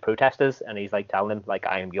 There's all these protesters, and he's telling him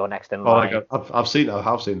I am your next in line. I have seen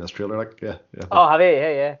this trailer. Yeah. Oh, have you?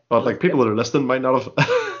 Yeah. But people that are listening might not have.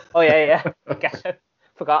 Oh yeah. Guess so.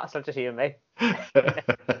 Forgot. It's not just you and me.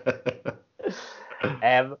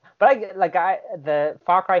 The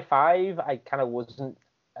Far Cry 5, I kind of wasn't.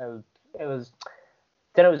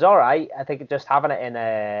 It was alright. I think just having it in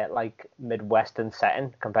a Midwestern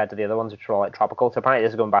setting compared to the other ones, which were all tropical. So apparently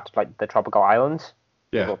this is going back to the tropical islands.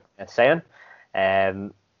 Yeah. Saying,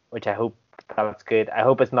 which I hope that's good. I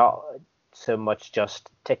hope it's not so much just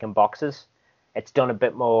ticking boxes. It's done a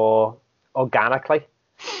bit more organically.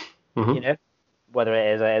 Mm-hmm. Whether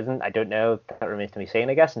it is or isn't, I don't know. That remains to be seen,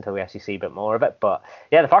 I guess, until we actually see a bit more of it. But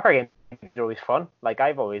yeah, the Far Cry games are always fun.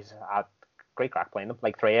 I've always had great crack playing them.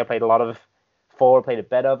 3 I played a lot of. 4 I played a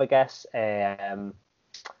bit of, I guess.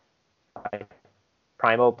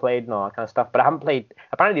 Primal played and all that kind of stuff, but I haven't played.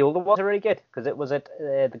 Apparently, the older ones are really good because it was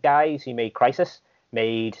the guys who made Crysis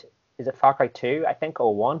made. Is it Far Cry 2? I think,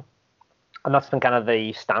 or 1, and that's been kind of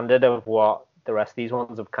the standard of what the rest of these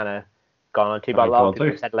ones have kind of gone on to. But a lot of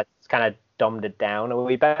people said it's kind of dumbed it down a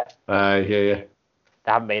wee bit. Yeah. They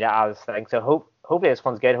haven't made it as thing. So hopefully this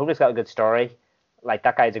one's good. Hopefully it's got a good story.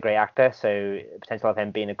 That guy's a great actor, so potential of him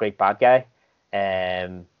being a great bad guy.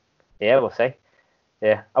 We'll see.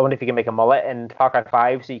 Yeah, I wonder if you can make a mullet in Far Cry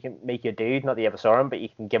 5, so you can make your dude. Not that you ever saw him, but you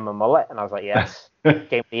can give him a mullet. And I was like, yes,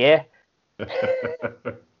 game of the year.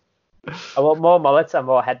 I want more mullets and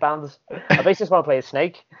more headbands. I basically just want to play a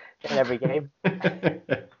snake in every game.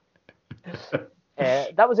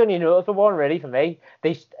 That was only a notable one, really, for me.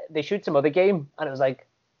 They shoot some other game, and it was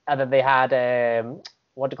and then they had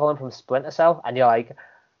what do you call him from Splinter Cell, and you're like,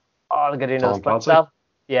 oh, they're gonna do another Splinter Cell.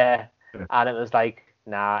 Yeah, and it was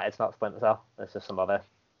nah, it's not Splinter Cell. It's just some other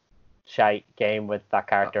shite game with that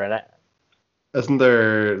character in it. Isn't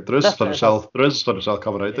there? There is a Splinter Cell. There is a Splinter Cell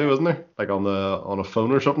coming out though, isn't there? On a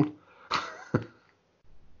phone or something.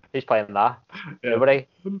 Who's playing that? Yeah. Nobody.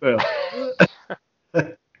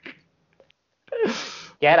 Yeah.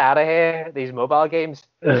 Get out of here, these mobile games.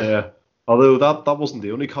 Yeah. Although that wasn't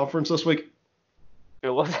the only conference this week. It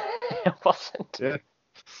wasn't. It wasn't. Yeah.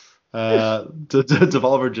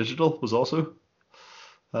 Devolver Digital was also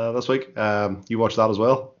this week. You watched that as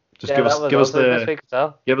well. Just Yeah, that was also this week as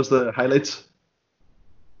well. Give us the highlights.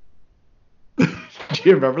 Do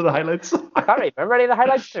you remember the highlights? I can't remember any of the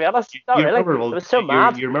highlights, to be honest. Not really. It was so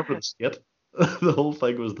mad. You remember the skit? The whole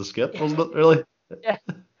thing was the skit, wasn't it? Really? Yeah.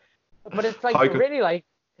 But it's like really like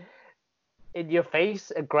in your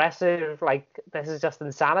face, aggressive, like this is just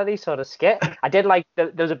insanity sort of skit. I did like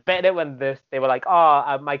there was a bit in it when they were like,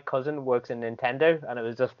 oh, my cousin works in Nintendo, and it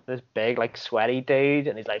was just this big like sweaty dude,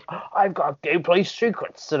 and he's like, oh, I've got gameplay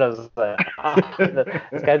secrets, and I was like,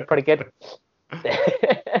 this guy's pretty good.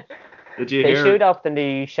 Did you they hear? showed off the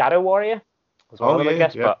new Shadow Warrior. Was one of them, I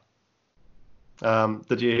guess, yeah. But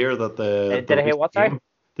did you hear that the? Did I hear what? Sorry.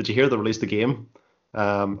 Did you hear they released the game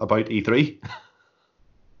about E3?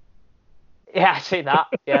 Yeah, I see that.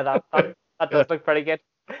 Yeah, that does look pretty good,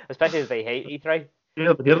 especially as they hate E3.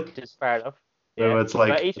 Yeah, they hate it. Which is fair enough. So yeah. it's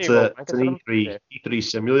like it's an E3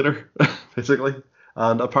 simulator, basically,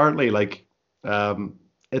 and apparently like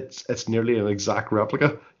it's nearly an exact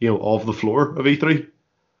replica, of the floor of E3.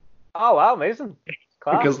 Oh wow, amazing!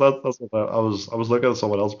 Class. Because that's what I was looking at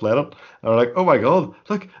someone else playing it, and I'm like, oh my god,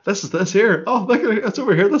 look, this is this here. Oh, look, it's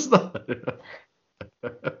over here. This is that.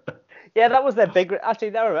 Yeah, that was their big.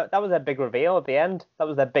 Actually, that was their big reveal at the end. That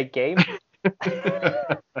was their big game.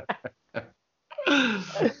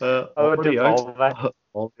 Already out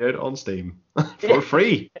on Steam for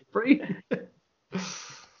free. Free. Is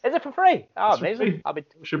it for free? Oh, amazing!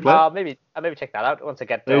 I'll maybe check that out once I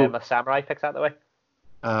get my samurai fix out of the way.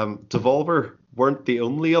 Devolver weren't the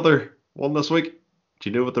only other one this week. Do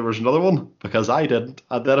you know what there was another one? Because I didn't,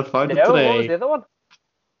 and then I found it today. What was the other one?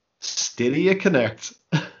 Stadia Connect.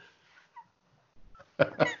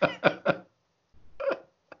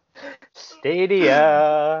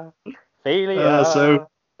 Stadia. So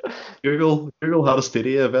Google had a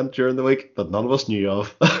Stadia event during the week that none of us knew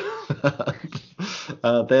of.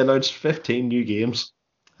 They announced 15 new games.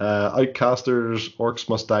 Outcasters, Orcs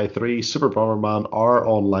Must Die 3, Super Bomberman R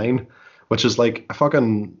Online, which is like a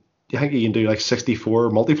fucking, I think you can do like 64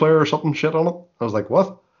 multiplayer or something shit on it. I was like,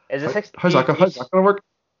 what? Is it 60? How's that going to work?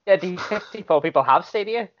 Yeah, do 64 people have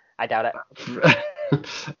Stadia? I doubt it.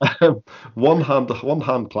 One hand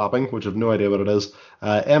clapping, which I have no idea what it is.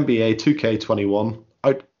 NBA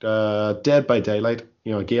 2K21, Dead by Daylight,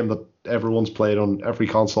 a game that everyone's played on every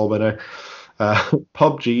console by now.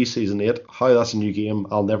 PUBG Season 8, how that's a new game,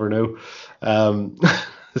 I'll never know.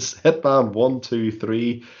 Hitman 1, 2,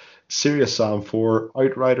 3, Serious Sam 4,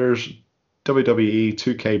 Outriders, WWE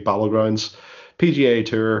 2K Battlegrounds, PGA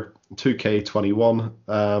Tour 2K21,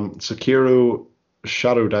 Sekiro,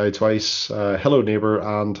 Shadow Die Twice, Hello Neighbor,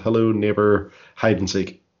 and Hello Neighbor Hide and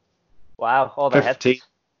Seek. Wow, all the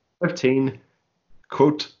 15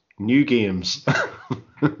 quote new games.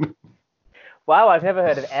 Wow, I've never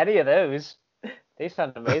heard of any of those. They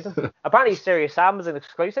sound amazing. Apparently, Serious Sam is an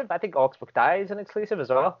exclusive. I think Orcs Must Die is an exclusive as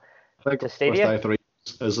well. I think Orcs Must Die 3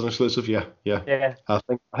 is an exclusive. Yeah. I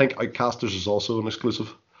think Outcasters is also an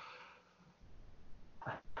exclusive.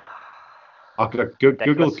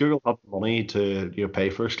 Google had the money to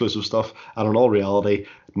pay for exclusive stuff, and in all reality,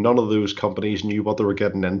 none of those companies knew what they were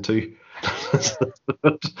getting into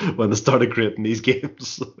when they started creating these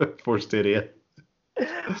games for Stadia.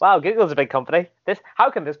 Wow, Google's a big company.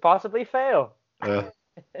 How can this possibly fail? Like,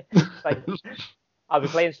 I'll be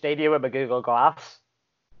playing Stadia with my Google Glass.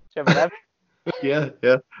 Do you remember them? Yeah.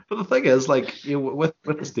 But the thing is, like, with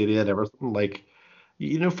the Stadia and everything, like,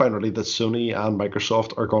 finally that Sony and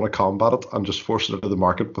Microsoft are going to combat it and just force it into the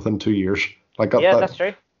market within 2 years. Like, that's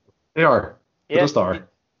true. They are. Yeah. They just are.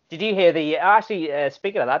 Did you hear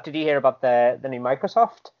speaking of that, did you hear about the new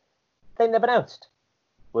Microsoft thing they've announced?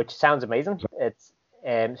 Which sounds amazing. It's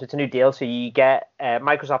so it's a new deal. So you get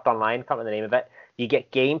Microsoft Online, can't remember the name of it. You get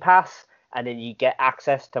Game Pass, and then you get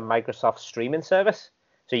access to Microsoft's streaming service.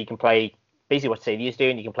 So you can play basically what Stadia's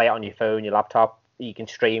doing. You can play it on your phone, your laptop. You can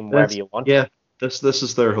stream wherever you want. Yeah, this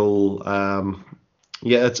is their whole.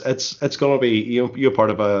 It's gonna be you're part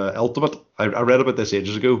of a Ultimate. I read about this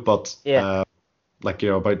ages ago, but about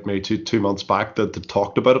maybe two months back that they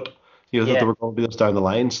talked about it. That they were going to do this down the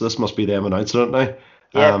line. So this must be them announcing it now.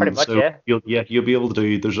 Yeah, pretty much, so you'll be able to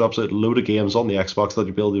do. There's an absolute load of games on the Xbox that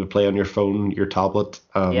you'll be able to play on your phone, your tablet,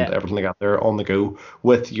 and everything like that there on the go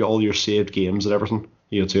with all your saved games and everything.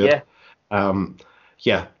 To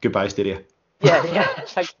it. Goodbye Stadia. Yeah.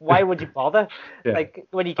 It's like, why would you bother? Yeah. Like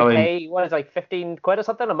when you can pay, what is it, like 15 quid or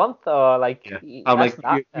something a month, or like? Yeah.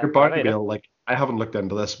 You're bound to be able, like, I haven't looked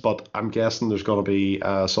into this, but I'm guessing there's going to be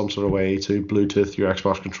some sort of way to Bluetooth your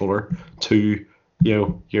Xbox controller to,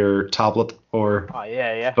 your tablet or Oh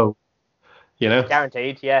yeah, yeah. phone. You know,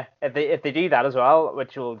 Guaranteed, yeah. If they do that as well,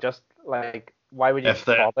 which will just like, why would you if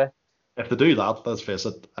they bother? if they do that, let's face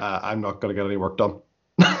it, I'm not going to get any work done.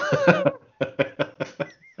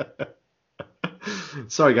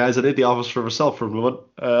 Sorry, guys, I need the office for myself for a moment.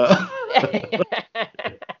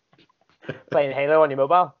 Playing Halo on your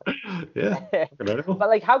mobile. Yeah, But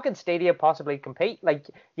like, how can Stadia possibly compete? Like,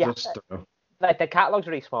 yeah, just like the catalog's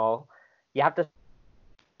really small. You have to.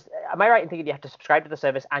 Am I right in thinking you have to subscribe to the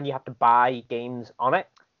service and you have to buy games on it?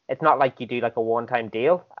 It's not like you do like a one-time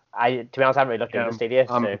deal. To be honest, I haven't really looked into Stadia,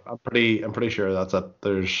 so I'm pretty sure that's it.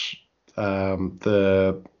 There's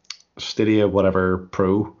the Stadia whatever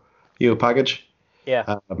Pro, package.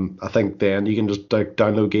 yeah. I think then you can just like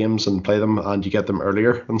download games and play them, and you get them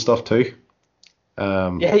earlier and stuff too.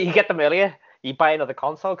 Yeah, you get them earlier. You buy another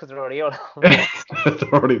console because they're already on.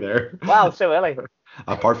 They're already there. Wow, so early.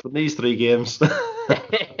 Apart from these 3 games.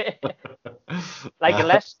 Like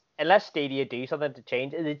unless Stadia do something to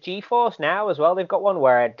change, is it GeForce now as well? They've got one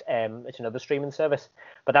where it's another streaming service,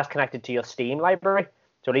 but that's connected to your Steam library,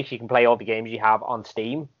 so at least you can play all the games you have on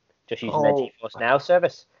Steam just using their GeForce Now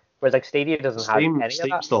service. Whereas like Stadia doesn't have any of Steam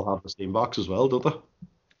that. still have the Steam box as well, don't they?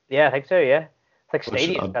 Yeah, I think so. Yeah, it's like Which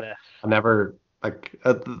Stadia's got a. I never like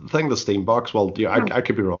the thing. The Steam box. Well, I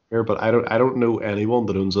could be wrong here, but I don't know anyone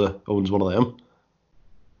that owns one of them.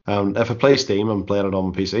 If I play Steam, I'm playing it on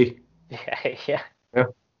my PC. Yeah, yeah. Yeah.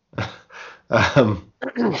 Um,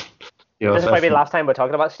 This might be the last time we're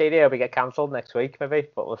talking about Stadia. We get cancelled next week, maybe,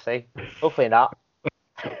 but we'll see. Hopefully not.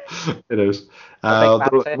 It is.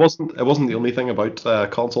 It wasn't the only thing about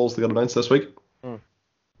consoles that got announced this week.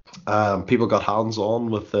 People got hands on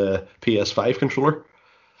with the PS5 controller.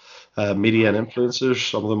 Media and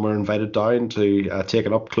influencers, some of them were invited down to take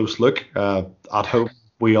an up close look. At home,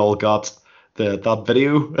 we all got that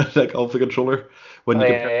video like of the controller. When you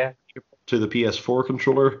compare it to the PS4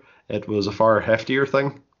 controller, it was a far heftier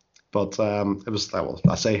thing, but it was, well,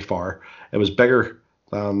 I say far, it was bigger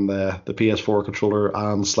than the PS4 controller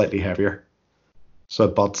and slightly heavier. So,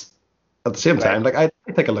 but at the same time, like I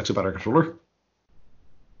think it looks a better controller.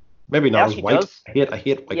 Maybe not as white. Does. I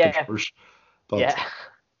hate white controllers, but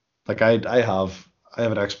like I have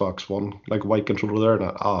an Xbox One like white controller there,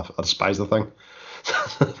 and I despise the thing.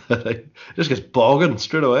 It just gets bogging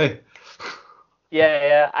straight away.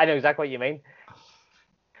 Yeah, I know exactly what you mean.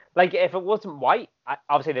 Like if it wasn't white,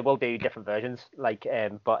 obviously they will do different versions. Like,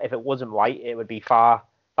 but if it wasn't white, it would be far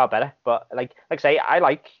better. But like say, I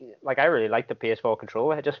really like the PS4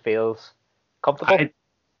 controller. It just feels comfortable.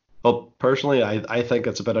 Well, personally, I think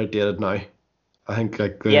it's a bit outdated now. I think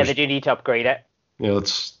like they do need to upgrade it.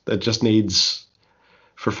 It just needs,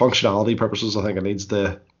 for functionality purposes, I think it needs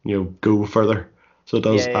to go further. So it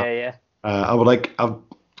does. Yeah. I would like.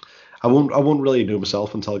 I won't really know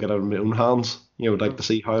myself until I get it in my own hands. Would like to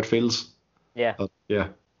see how it feels. Yeah. But yeah.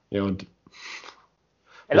 It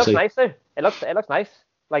looks nice though. It looks nice.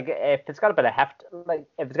 Like if it's got a bit of heft, to it,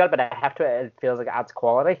 it feels like it adds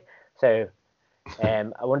quality. So,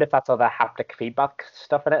 I wonder if that's all the haptic feedback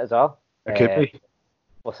stuff in it as well. It could be.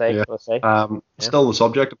 We'll see. Yeah. We'll see. Still the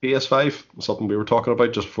subject of PS5, something we were talking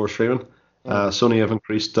about just before streaming. Sony have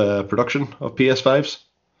increased production of PS5s.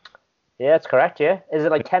 Yeah, that's correct. Yeah, is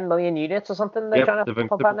it like 10 million units or something? They're trying to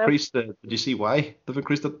pump out now. Did you see why they've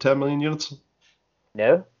increased it to 10 million units?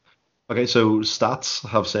 No. Okay, so stats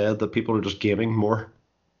have said that people are just gaming more.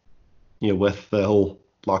 With the whole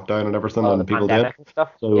lockdown and everything, and people did. And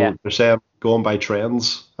stuff. So they're saying, going by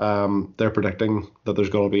trends, they're predicting that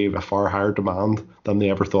there's going to be a far higher demand than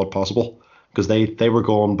they ever thought possible, because they were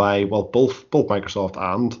going by, well, both Microsoft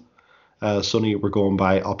and Sony were going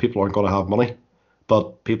by, people aren't going to have money,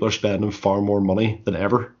 but people are spending far more money than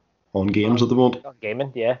ever on games at the moment. On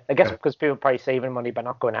gaming, yeah. I guess because people are probably saving money by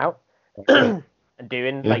not going out and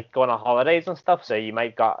doing like going on holidays and stuff. So you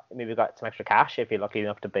maybe got some extra cash if you're lucky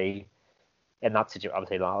enough to be in that situation.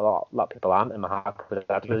 Obviously, a lot of people aren't, in my heart for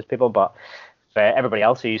those people, but for everybody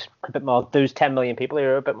else who's a bit more, those 10 million people who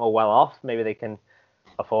are a bit more well off, maybe they can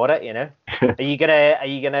afford it. Are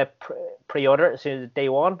you gonna pre-order it as soon as day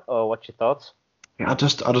one, or what's your thoughts? I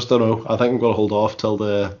just don't know. I think I'm gonna hold off till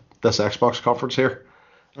this Xbox conference here,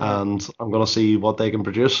 and I'm gonna see what they can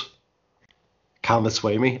produce. Can it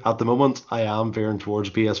sway me? At the moment, I am veering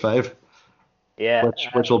towards PS5. Yeah,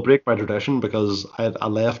 which will break my tradition, because I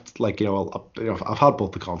left, like, I've had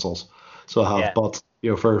both the consoles, so I have. But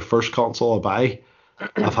for first console I buy,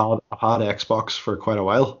 I've had Xbox for quite a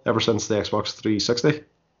while, ever since the Xbox 360.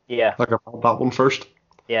 Yeah, like I've had that one first.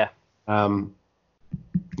 Yeah.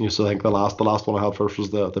 So I think the last one I had first was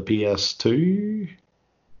the PS2.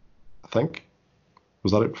 I think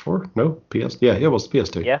was that it before? No, PS. Yeah, it was the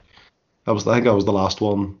PS2. Yeah. I think that was the last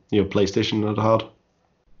one. PlayStation that I had.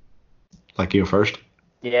 Like first.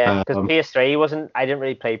 Yeah, because PS3 wasn't. I didn't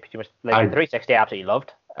really play too much. Like the 360, I absolutely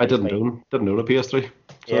loved. I didn't own a PS3.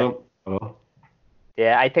 So, yeah.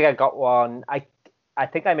 Yeah, I think I got one. I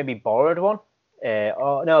think I maybe borrowed one.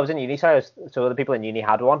 Oh no, I was in uni, so the people in uni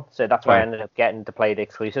had one, so that's why I ended up getting to play the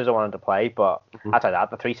exclusives I wanted to play. But outside that,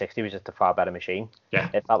 the 360 was just a far better machine. Yeah,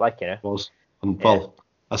 it felt like it was. And, well,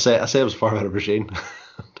 I say it was a far better machine.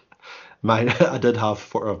 I did have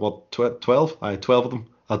 12? I had 12 of them.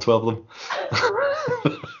 I had 12 of them.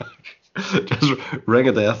 Just Ring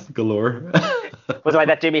of Death galore. Was it like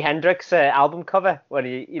that Jimi Hendrix album cover when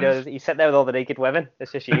you sit there with all the naked women?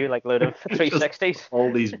 It's just you, like load of 360s.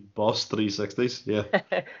 All these boss 360s, yeah.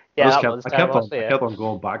 Yeah, I kept on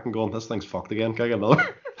going back and going, this thing's fucked again. Can I get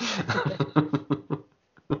another?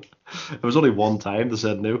 It was only one time they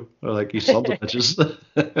said no. They're like, you sons of bitches.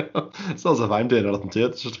 It's not as if I'm doing anything to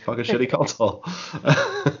it. It's just a fucking shitty console.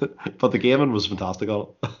 But the gaming was fantastic on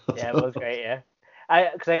it. Yeah, it was great, yeah.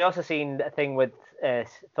 Because I also seen a thing with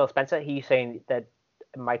Phil Spencer. He's saying that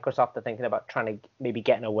Microsoft are thinking about trying to maybe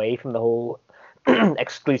getting away from the whole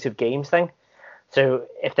exclusive games thing. So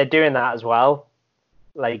if they're doing that as well,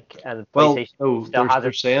 like, and PlayStation still has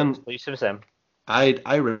exclusives in.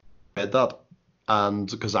 I read that, and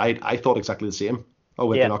because I thought exactly the same. Oh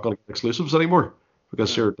wait, they're not going to get exclusives anymore, because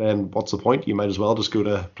sure, then what's the point? You might as well just go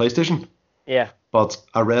to PlayStation. Yeah. But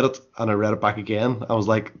I read it and I read it back again. I was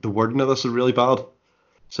like, the wording of this is really bad.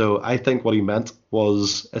 So I think what he meant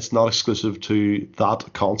was it's not exclusive to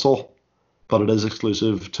that console, but it is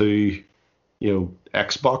exclusive to,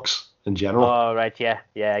 Xbox in general. Oh, right, yeah,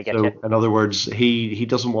 I get you. In other words, he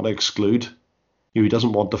doesn't want to exclude, he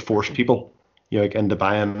doesn't want to force people, into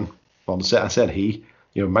buying. Well, I said he.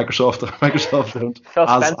 Microsoft don't. Phil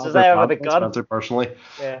Spencer's there with a gun. Spencer personally,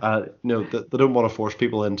 yeah. They don't want to force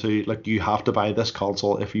people into, like, you have to buy this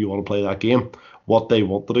console if you want to play that game. What they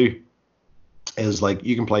want to do is, like,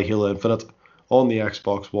 you can play Halo Infinite on the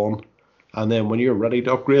Xbox One, and then when you're ready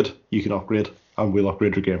to upgrade, you can upgrade, and we'll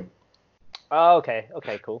upgrade your game. Oh, okay,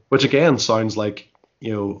 cool. Which again sounds like,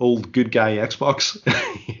 old good guy Xbox.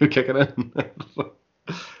 You're kicking in,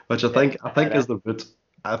 which I think is the route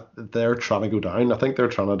they're trying to go down. I think they're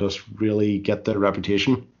trying to just really get their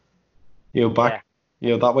reputation, back,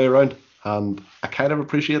 that way around. And I kind of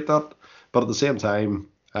appreciate that, but at the same time,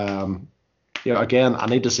 again, I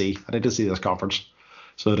need to see this conference,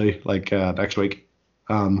 so I do, like, next week,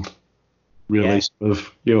 and really sort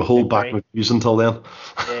of hold back my views until then.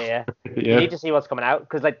 Yeah. You need to see what's coming out,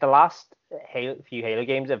 because, like, the last few Halo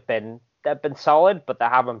games they've been solid, but they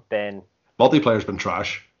haven't been. Multiplayer's been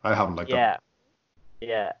trash. I haven't liked that.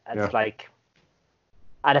 Yeah, it's like,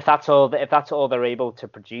 and if that's all they're able to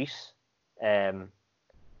produce,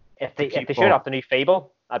 if they showed off the new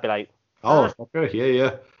Fable, I'd be like, okay,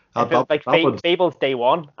 yeah. Fable's day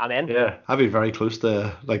one, I'm in. Yeah, I'd be very close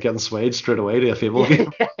to, like, getting swayed straight away to a Fable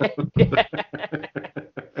game.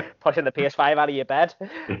 Pushing the PS5 out of your bed.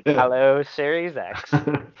 Yeah. Hello, Series X.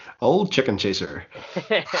 Old chicken chaser.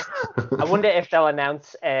 I wonder if they'll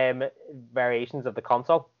announce variations of the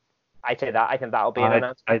console. I think that'll be an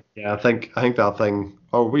announcement. I think that thing.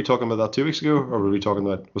 Oh, were we talking about that 2 weeks ago, or were we talking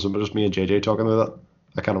about? Was it just me and JJ talking about that?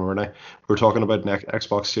 I can't remember now. We were talking about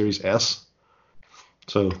Xbox Series S,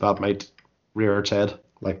 so that might rear its head,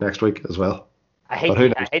 like, next week as well. I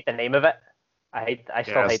hate the name of it. I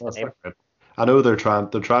still hate the name. I know they're trying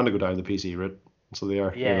to go down the PC route, so they are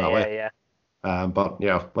that way. Yeah. But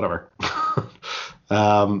yeah, whatever.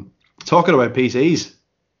 Talking about PCs.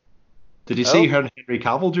 Did you see Henry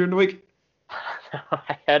Cavill during the week?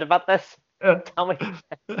 I heard about this. Yeah. Tell me.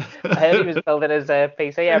 I heard he was building his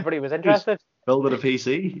PC. Everybody was interested. Building a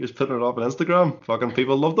PC. He was putting it up on Instagram. Fucking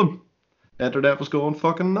people loved him. The internet was going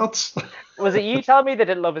fucking nuts. Was it you telling me they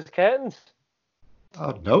didn't love his curtains?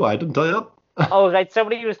 Oh, no, I didn't tell you that. Oh, right.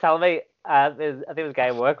 Somebody was telling me. I think it was a guy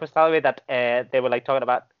at work was telling me that they were, like, talking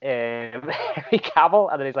about Henry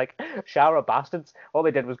Cavill, and then he's like, shower bastards. All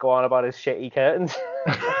they did was go on about his shitty curtains.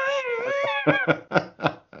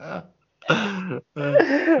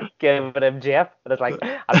 Give it MGF, but it's like,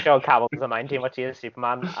 I'm sure Cavill doesn't mind too much. He is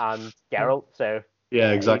Superman and Geralt, so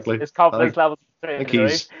yeah, exactly. His confidence levels. I think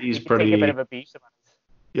he's pretty. Take a bit of abuse.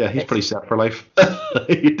 Yeah, he's pretty set for life.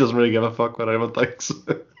 He doesn't really give a fuck what anyone thinks.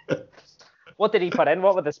 What did he put in?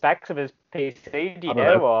 What were the specs of his PC? Do you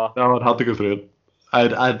know? Or? No, I'd have to go through it.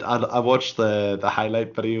 I watched the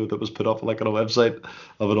highlight video that was put up like on a website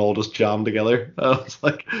of it all just jammed together. I was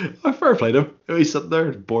like, oh, fair play to him. He's sitting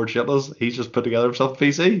there bored shitless. He's just put together himself a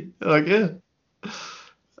PC. Like, yeah.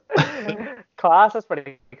 Class, that's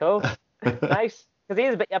pretty cool. Nice.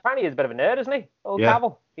 Because apparently he's a bit of a nerd, isn't he? Old Yeah.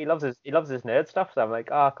 Cavill. He loves his nerd stuff. So I'm like,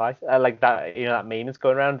 oh, class. I like that. That meme is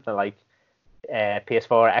going around. They're like,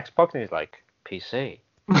 PS4 or Xbox, and he's like, PC.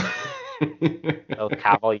 Oh,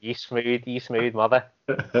 Cavill, you smooth mother.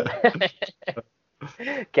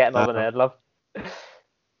 Getting all the nerd love.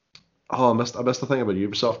 Oh, I missed the thing about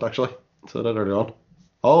Ubisoft actually. So that early on.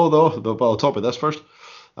 Oh, well, I'll talk about this first.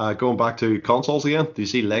 Going back to consoles again. Do you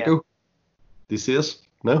see Lego? Yeah. Do you see this?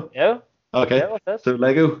 No? No? Okay. Yeah, what's this? So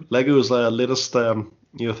Lego's latest thing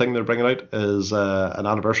they're bringing out is an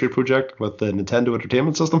anniversary project with the Nintendo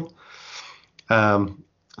Entertainment System.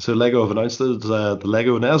 So Lego have announced the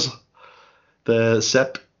Lego NES. The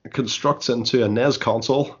set constructs into a NES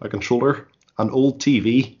console, a controller, an old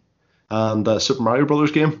TV, and a Super Mario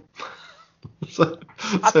Brothers game. so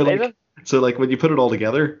like when you put it all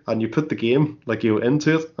together and you put the game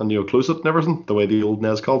into it and you close it and everything, the way the old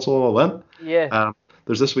NES console all went. Yeah.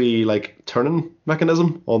 There's this wee like turning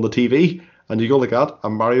mechanism on the TV, and you go like that,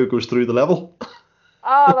 and Mario goes through the level.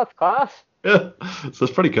 Oh, that's class. Yeah, so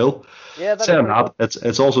it's pretty cool. Yeah, that's saying cool. that,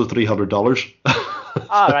 it's also $300.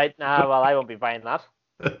 All right, well, I won't be buying that.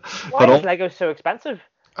 Why is Lego so expensive?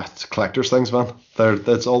 It's collectors things, man.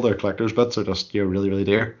 It's all their collectors bits are just really really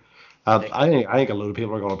dear. And I think a load of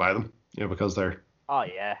people are going to buy them, because they're a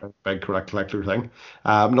big collector thing.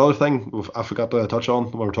 Another thing I forgot to touch on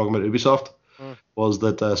when we were talking about Ubisoft was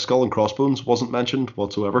that Skull and Crossbones wasn't mentioned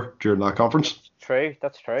whatsoever during that conference.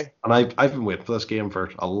 That's true. And I've been waiting for this game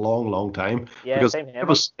for a long time. Yeah, because same here.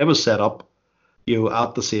 it was set up,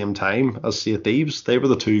 at the same time as Sea of Thieves. They were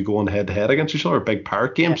the two going head to head against each other, big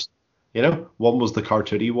pirate games. Yeah. One was the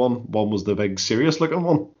cartoony one was the big serious looking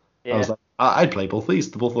one. Yeah. I was like, I'd play both these.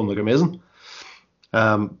 Both of them look amazing.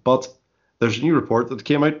 But there's a new report that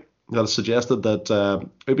came out that suggested that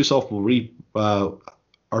Ubisoft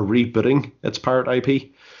are rebooting its pirate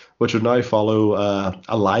IP, which would now follow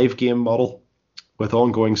a live game model with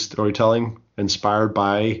ongoing storytelling inspired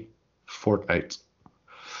by Fortnite.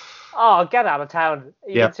 Oh, get out of town. Are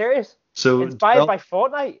you being serious? So inspired by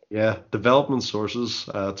Fortnite? Yeah, development sources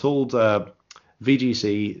told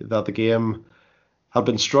VGC that the game had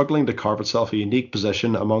been struggling to carve itself a unique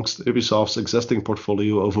position amongst Ubisoft's existing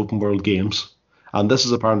portfolio of open world games. And this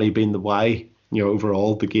has apparently been the why,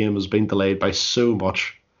 overall the game has been delayed by so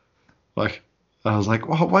much. Like, I was like,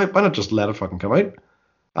 well, why not just let it fucking come out?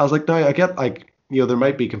 I was like, no, I get, there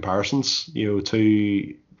might be comparisons,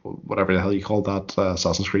 to whatever the hell you call that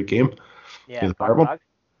Assassin's Creed game. Yeah, the pirate one.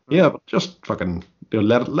 Yeah, but just fucking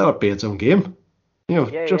let it be its own game. Do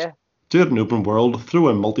it in open world, throw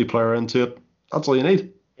in multiplayer into it. That's all you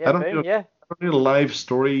need. Yeah, I don't need a live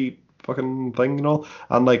story fucking thing,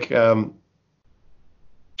 And I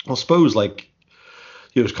suppose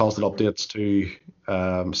there's constant updates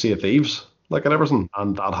to Sea of Thieves, and everything,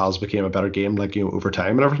 and that has become a better game, over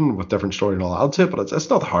time and everything with different story and all that to it. But it's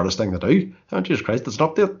not the hardest thing to do. Oh, Jesus Christ, it's an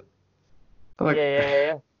update.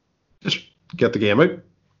 Yeah. Just get the game out.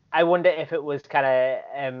 I wonder if it was kind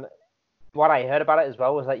of what I heard about it as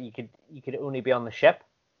well was that you could only be on the ship.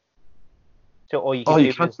 So all you can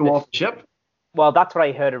you can't go off the ship. Well, that's what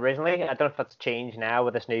I heard originally. I don't know if that's changed now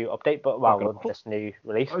with this new update, but with this new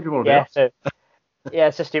release. How do you want to do it?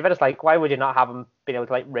 It's just stupid. It's like, why would you not have them being able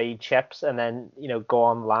to raid ships and then go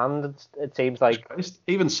on land? It seems like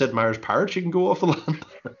even Sid Meier's Pirates, you can go off the land.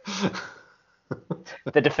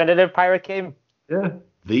 The definitive pirate game. Yeah,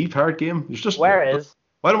 the pirate game. It's just where it is.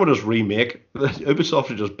 Why don't we just remake? Ubisoft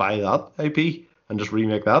should just buy that IP and just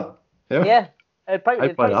remake that. Yeah. Yeah, it'd probably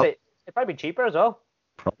be cheaper as well.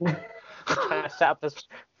 Probably. Set up this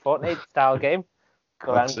Fortnite style game.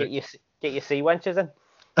 Go around and get your sea wenches in.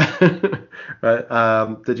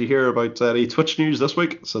 Right. Did you hear about any Twitch news this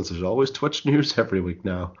week? Since there's always Twitch news every week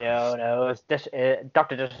now. No. It's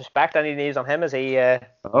Dr. Disrespect. Any news on him? Is he? I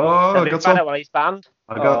got some. When he's banned.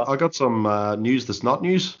 I got some news that's not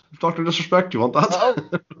news. Dr. Disrespect. Do you want that? Oh,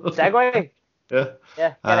 segue. Yeah.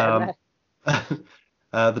 Yeah. Get it in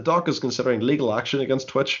there. The doc is considering legal action against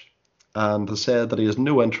Twitch, and has said that he has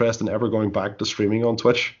no interest in ever going back to streaming on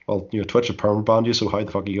Twitch. Well, Twitch have perma-banned you, so how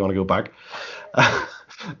the fuck are you going to go back?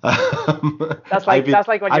 That's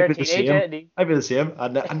like when you're a teenager. I'd be the same. I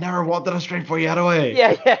never wanted a stream for you anyway.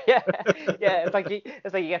 Yeah. It's like you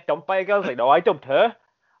get dumped by a girl. It's like, no, I dumped her.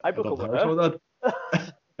 I broke up with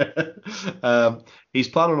her. He's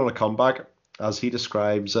planning on a comeback, as he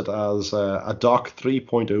describes it as a Doc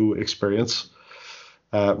 3.0 experience.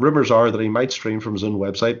 Rumors are that he might stream from his own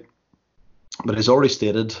website, but he's already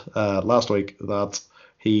stated last week that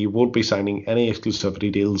he won't be signing any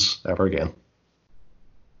exclusivity deals ever again.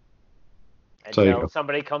 Until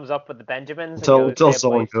somebody comes up with the Benjamins. Until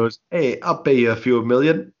someone goes, hey, I'll pay you a few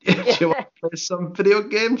million. Do you want to play some video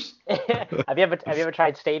games? Have you ever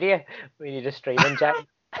tried Stadia? We need a streaming Jack.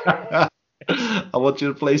 I want you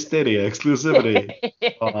to play Stadia exclusivity.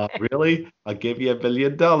 Really? I'll give you $1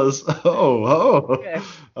 billion.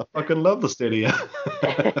 I fucking love the Stadia.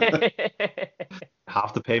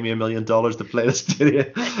 Have to pay me $1 million to play the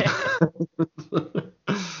Stadia.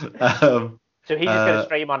 So he's just gonna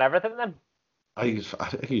stream on everything then? I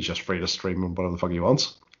think he's just free to stream on whatever the fuck he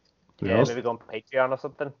wants. Yeah, maybe go on Patreon or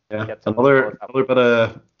something. Yeah. Another bit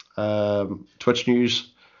of Twitch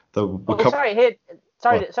news. Sorry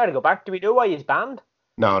to go back. Do we know why he's banned?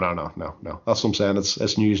 No. That's what I'm saying.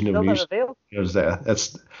 It's news, no news.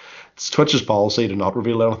 It's Twitch's policy to not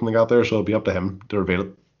reveal anything like that there, so it'll be up to him to reveal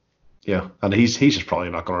it. Yeah, and he's just probably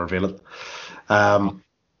not going to reveal it.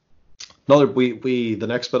 The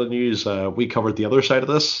next bit of news, we covered the other side of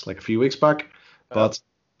this like a few weeks back, but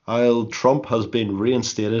Trump has been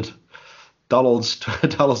reinstated. Donald's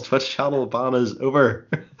Twitch channel ban is over.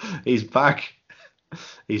 He's back.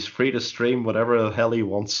 He's free to stream whatever the hell he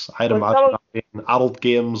wants. I'd imagine that being adult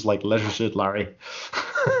games like Leisure Suit Larry.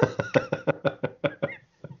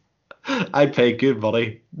 I'd pay good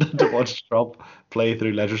money to watch Trump play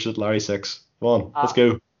through Leisure Suit Larry 6. Come on, let's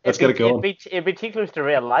go. Let's get it going. It'd be too close to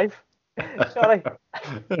real life. Surely.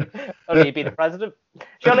 Only he'd be the president.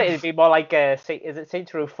 Surely it'd be more like, is it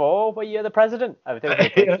Saints Row 4 where you're the president? I would think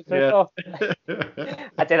I'd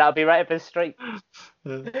say that would be right up his street.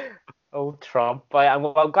 Oh, Trump. But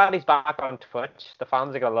I'm glad he's back on Twitch. The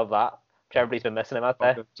fans are going to love that. Everybody's been missing him out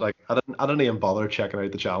there. It's like, I didn't even bother checking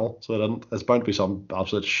out the channel, so I didn't. It's bound to be some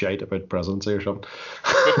absolute shite about presidency or something.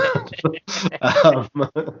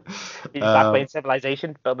 He's back playing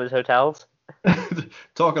Civilization, building his hotels.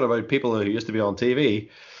 Talking about people who used to be on TV,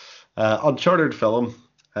 Uncharted film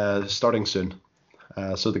starting soon.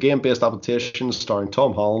 So the game-based adaptation starring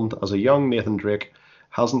Tom Holland as a young Nathan Drake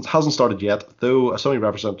hasn't started yet, though a Sony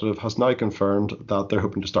representative has now confirmed that they're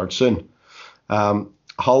hoping to start soon.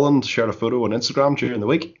 Holland shared a photo on Instagram during the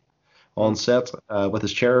week on set with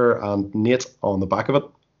his chair and Nate on the back of it,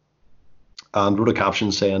 and wrote a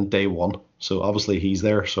caption saying day one. So obviously he's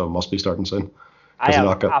there, so it must be starting soon. Because he's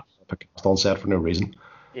not got a cast on set for no reason.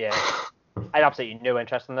 Yeah, I had absolutely no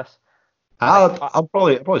interest in this. I'll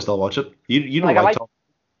probably still watch it. You don't like Tom?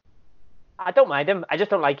 I don't mind him. I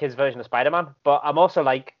just don't like his version of Spider-Man. But I'm also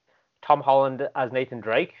like Tom Holland as Nathan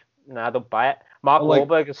Drake. No, I don't buy it. Mark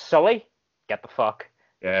Wahlberg as Sully. Get the fuck.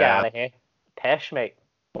 Yeah. Get out of here. Pish, mate.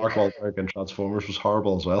 Mark Wahlberg in Transformers was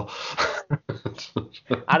horrible as well.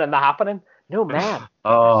 And in The Happening. No, man.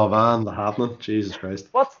 Oh, man, The Happening. Jesus Christ.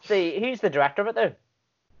 Who's the director of it, though?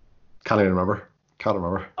 Can't even remember.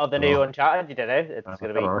 Of the new Uncharted, you don't know? It's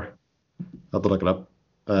going to be... I have to look it up.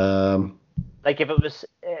 Like, if it was...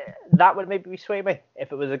 that would maybe sway me.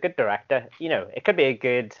 If it was a good director, it could be a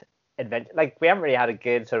good adventure. Like, we haven't really had a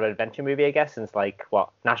good sort of adventure movie, I guess, since, like,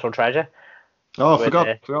 National Treasure. Oh, I forgot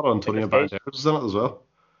Antonio Banderas is in it as well.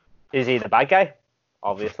 Is he the bad guy?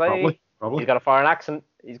 Obviously. Probably. He's got a foreign accent.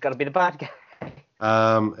 He's got to be the bad guy.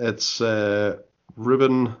 It's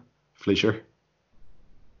Ruben Fleischer.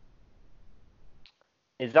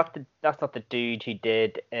 That's not the dude who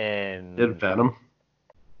did Venom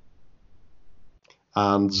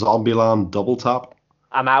and Zombieland Double Tap.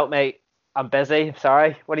 I'm out, mate. I'm busy. I'm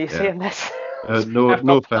sorry. What are you saying this? No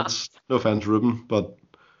offense, Ruben, but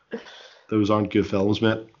those aren't good films,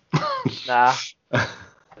 mate. Nah.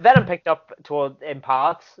 Venom picked up in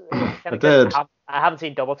parts. It did. I haven't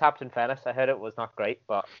seen Double Tapped in fairness. I heard it was not great,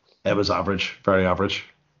 but it was average, very average.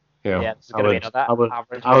 Yeah, it's going to be another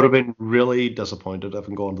average. I would have been really disappointed if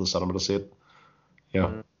I'm going to the cinema to see it.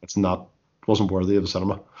 Wasn't worthy of the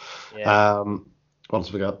cinema. Yeah. What else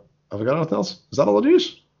have we got? Have we got anything else? Is that all the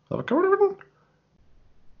news? Have I covered everything?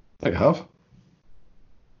 I think I have.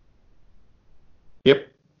 Yep.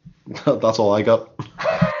 That's all I got.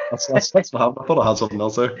 That's what happened. I thought I had something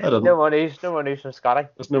else there. I didn't. No more news from Scotty.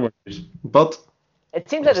 There's no more news. But it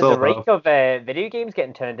seems like there's a rake of video games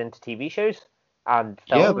getting turned into TV shows and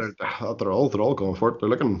films. Yeah, they're all going for it. They're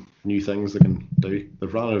looking new things they can do.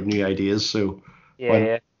 They've run out of new ideas, so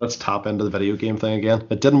let's tap into the video game thing again.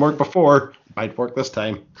 It didn't work before. It might work this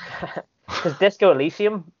time. Because Disco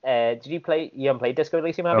Elysium, did you play? You haven't played Disco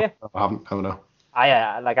Elysium, have you? I haven't. I don't know.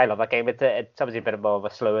 I love that game. It's obviously a bit more of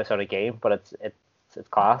a slower sort of game, but it's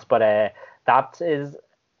class. But I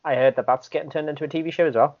heard that's getting turned into a TV show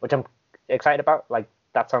as well, which I'm excited about. Like,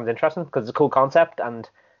 that sounds interesting because it's a cool concept, and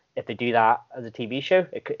if they do that as a TV show,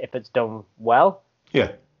 if it's done well,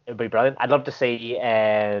 Yeah. it would be brilliant. I'd love to see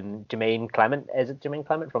Jermaine Clement. Is it Jermaine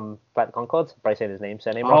Clement from Flight of the Conchords? I'm probably saying his name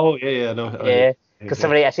wrong. Oh, yeah, no. Yeah, because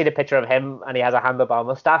I seen a picture of him and he has a handlebar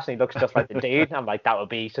mustache and he looks just like the dude. I'm like, that would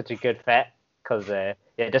be such a good fit because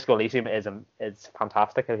Disco Elysium is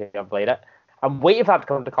fantastic if you haven't played it. I'm waiting for that to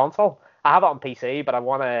come to console. I have it on PC, but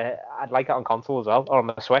I'd like it on console as well, or on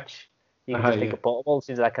the Switch. You can just take a portable. It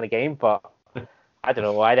seems like that kind of game, but I don't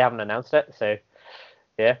know why they haven't announced it. So,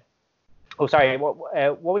 yeah. Oh, sorry.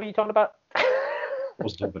 What were you talking about? I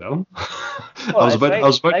was talking about I was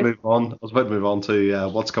about to move on. I was about to move on to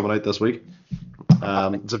what's coming out this week.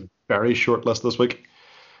 It's a very short list this week.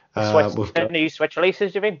 New Switch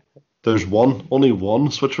releases, you mean? There's only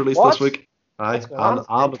one Switch release this week. And it's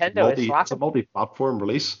a multi-platform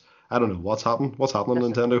release. I don't know what's happened. What's happening,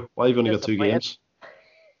 Nintendo? Why have you only got 2 games?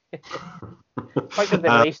 Why have they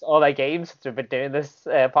released all their games since we've been doing this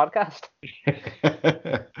podcast?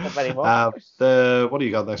 Not many more. What do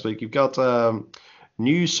you got next week? You've got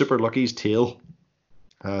new Super Lucky's Tale.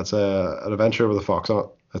 It's an adventure with a fox on it.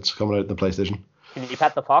 It's coming out in the PlayStation. Can you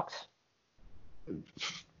pet the fox?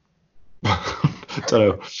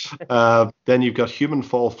 Don't know. Then you've got Human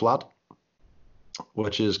Fall Flat,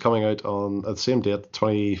 which is coming out on at the same date,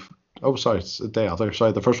 it's the day after.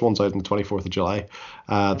 Sorry, the first one's out on the 24th of July.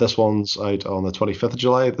 This one's out on the 25th of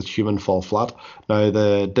July. That's Human Fall Flat. Now,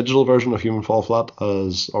 the digital version of Human Fall Flat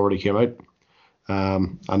has already came out.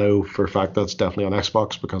 I know for a fact that's definitely on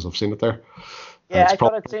Xbox because I've seen it there. Yeah, I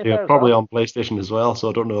thought I'd seen it there. Probably on PlayStation as well, so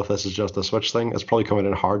I don't know if this is just a Switch thing. It's probably coming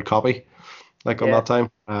in hard copy. On that time,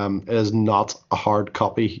 it is not a hard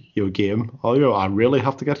copy game. I really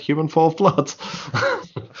have to get Human Fall Flat.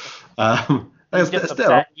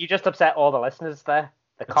 You just upset all the listeners there.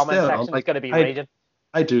 The comment section is going to be raging.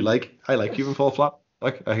 I like Human Fall Flat.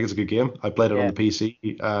 I think it's a good game. I played it on the PC.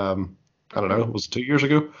 I don't know, was it 2 years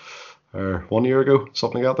ago or 1 year ago,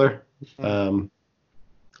 something out there. And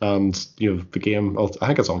the game, I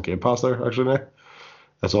think it's on Game Pass there actually now.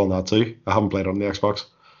 It's on that too. I haven't played it on the Xbox,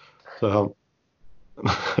 so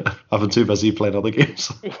I've been too busy playing other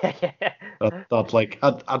games.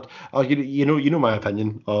 You know my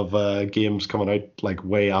opinion of games coming out like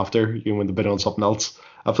way after when they've been on something else.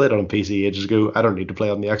 I played it on PC ages ago. I don't need to play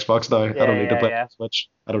it on the Xbox now. I don't need to play it on the Switch.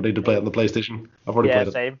 I don't need to play it on the PlayStation. I've already played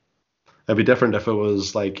it. Same. It'd be different if it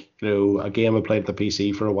was like a game I played on the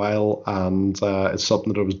PC for a while and it's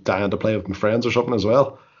something that I was dying to play with my friends or something as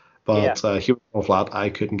well. But Human Fall Flat, I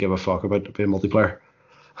couldn't give a fuck about it being multiplayer.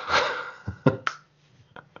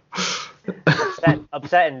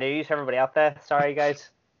 Upsetting news for everybody out there. Sorry, guys.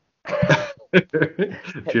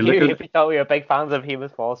 if you thought we were big fans of Human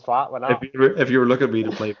Fall Flat, we're not. If you were looking at me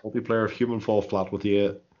to play multiplayer of Human Fall Flat with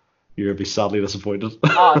you, you'd be sadly disappointed.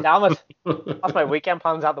 Oh, damn it. That's my weekend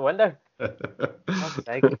plans out the window. As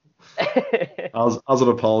an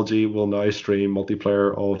apology, we'll now stream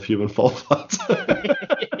multiplayer of Human Fall Flat.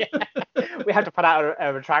 We have to put out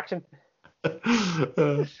a retraction. We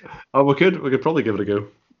could probably give it a go.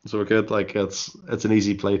 So we could it's an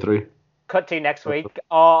easy playthrough. Cut to next week.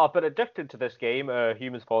 Oh, I've been addicted to this game.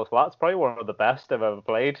 Humans Fall Flat. It's probably one of the best I've ever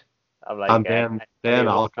played. I'm like, and then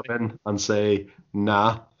I'll come in and say,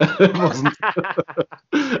 nah, it wasn't.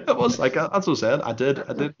 It was like that's what I said. I did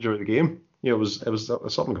enjoy the game. It was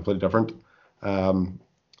something completely different.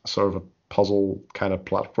 Sort of a puzzle kind of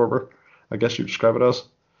platformer, I guess you'd describe it as.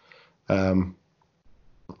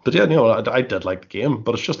 But yeah, I did like the game,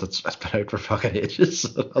 but it's been out for fucking ages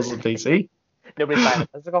as a PC. Nobody's playing it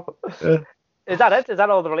physical. Yeah. Is that it? Is that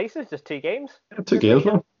all the releases? Just 2 games? Yeah, 2 games,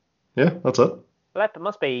 man. Yeah, that's it. Well, it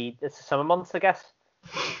must be. It's the summer months, I guess.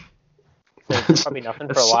 So it's probably nothing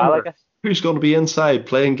for a while, I guess. Who's going to be inside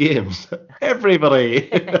playing games? Everybody.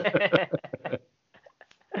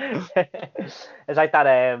 It's like that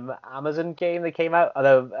Amazon game that came out.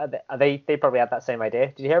 Although they probably had that same idea.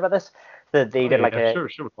 Did you hear about this? That they did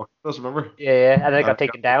sure. Does remember? Yeah, and then it got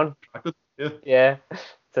taken down. Yeah.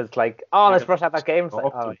 So it's like, let's brush out that game. It's like,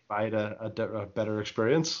 to provide a better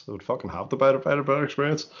experience. They would fucking have to provide a better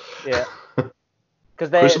experience. Yeah. Because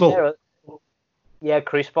Crucible.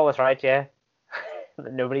 Crucible. That's right. Yeah.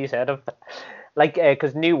 Nobody's heard of.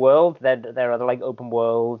 Because New World, they're other like open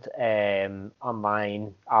world,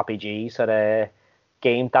 online RPG sort of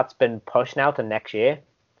game that's been pushed now to next year,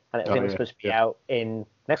 and I think it's supposed to be out in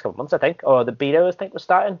next couple of months, I think, or the beta I think was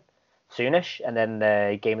starting soonish, and then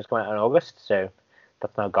the game is coming out in August, so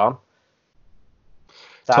that's now gone.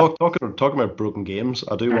 Talking about broken games,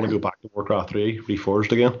 I do want to go back to Warcraft 3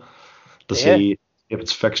 Reforged again to see if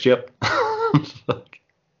it's fixed yet. Do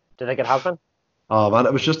you think it has been? Oh man,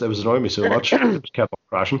 it was annoying me so much. It just kept on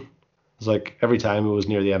crashing. It's like every time it was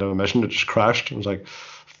near the end of a mission, it just crashed. It was like,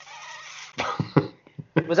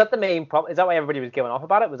 Was that the main problem? Is that why everybody was giving off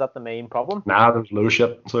about it? Was that the main problem? nah, there was low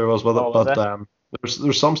shit. So there was with Or it, was but it?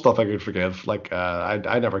 there's some stuff I could forgive. Like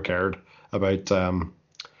I never cared about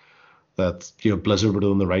that Blizzard were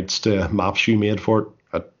doing the rights to maps you made for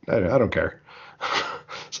it. I don't care.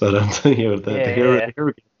 So I don't the hero games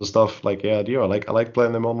and stuff like I like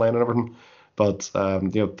playing them online and everything. But I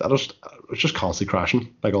was just constantly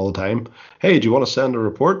crashing like all the time. Hey, do you want to send a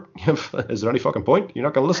report? Is there any fucking point? You're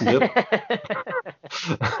not gonna listen to it.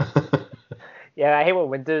 Yeah, I hate when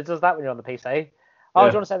Windows does that when you're on the PC. Oh, do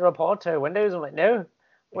you want to send a report to Windows? I'm like, no.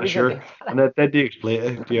 What are you doing? And then they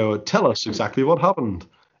explain, tell us exactly what happened.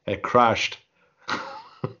 It crashed.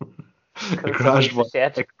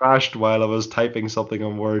 It crashed while I was typing something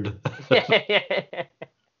on Word.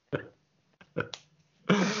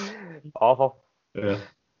 Awful. Yeah.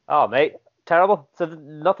 Oh, mate, terrible. So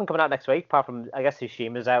nothing coming out next week apart from I guess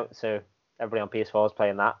Tsushima's out, so everybody on PS4 is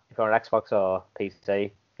playing that. If you're on Xbox or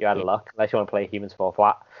PC, you're out of luck unless you want to play Humans Fall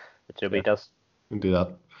Flat, which nobody does. You can do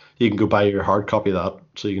that. You can go buy your hard copy of that,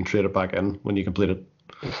 so you can trade it back in when you complete it.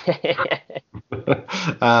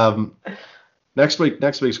 Next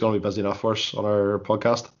week's going to be busy enough for us on our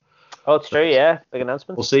podcast. Oh, it's true, yeah. Big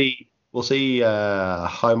announcements. We'll see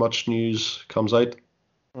how much news comes out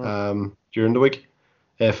during the week.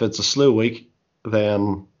 If it's a slow week,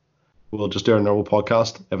 then we'll just do our normal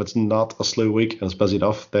podcast. If it's not a slow week and it's busy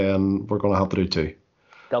enough, then we're going to have to do two.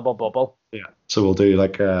 Double bubble. Yeah. So we'll do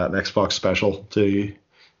like an Xbox special to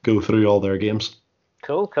go through all their games.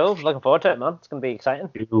 Cool. Looking forward to it, man. It's going to be exciting.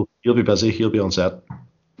 You'll be busy. You'll be on set.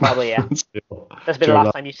 Probably, yeah. This will be the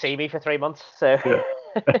last time you see me for 3 months, so. Yeah.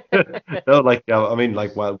 No, I mean,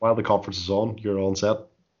 while the conference is on, you're on set.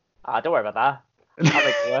 Don't worry about that. I'll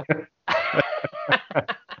make it work.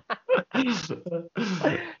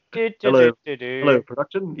 Hello,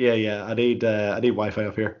 production. Yeah. I need Wi-Fi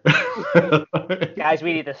up here. Guys,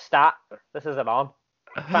 we need to start. This isn't on.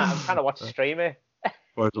 I'm trying to watch the stream here.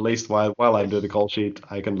 Or at least while I'm doing the call sheet,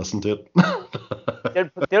 I can listen to it.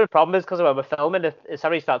 The only problem is because when we're filming, if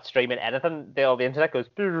somebody starts streaming anything, the internet goes.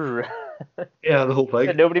 Yeah, the whole thing.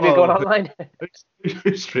 So nobody be going online.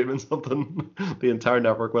 Who's streaming something? The entire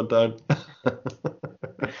network went down.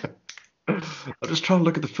 I'm just trying to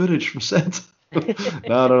look at the footage from set.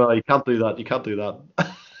 No, you can't do that.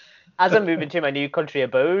 As I'm moving to my new country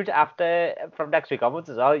abode from next week onwards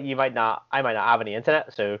as well, I might not have any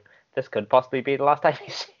internet, so this could possibly be the last time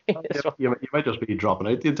you see me. You might just be dropping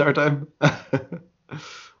out the entire time.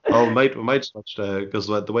 Well, we might switch because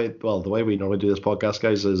the way we normally do this podcast,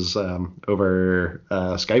 guys, is over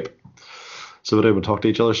Skype. So we don't even talk to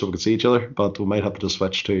each other, so we can see each other. But we might have to just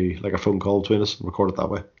switch to like a phone call between us and record it that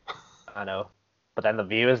way. I know, but then the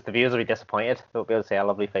viewers will be disappointed. They'll be able to see our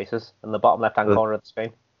lovely faces in the bottom left-hand corner of the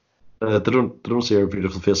screen. They don't see our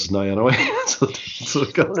beautiful faces now anyway.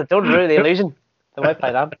 They don't ruin the illusion. They might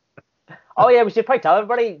play that. Oh yeah, we should probably tell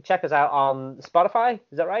everybody. Check us out on Spotify.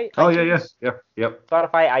 Is that right? Oh iTunes? yeah. Yep.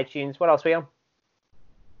 Spotify, iTunes. What else are we on?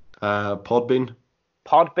 Podbean.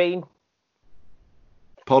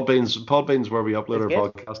 Podbean's where we upload our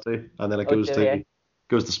podcast to, and then it goes to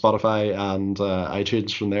Spotify and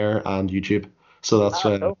iTunes from there and YouTube. So that's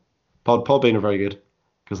cool. Podbean are very good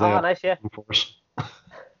because they nice, yeah. Force.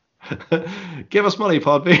 Give us money,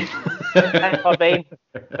 Podbean. Thanks, Podbean.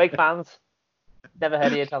 Big fans. Never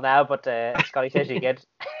heard of you till now, but Scotty says you're good.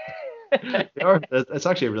 It's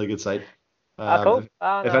actually a really good site. Cool.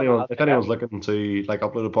 If anyone's looking to like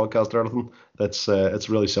upload a podcast or anything, it's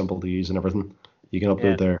really simple to use and everything. You can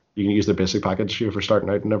upload you can use their basic package here for starting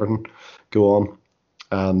out and everything. Go on,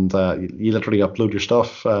 and you literally upload your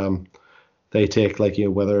stuff. They take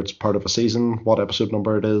whether it's part of a season, what episode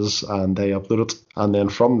number it is, and they upload it, and then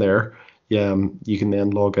from there, you can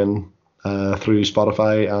then log in through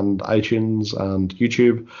Spotify and iTunes and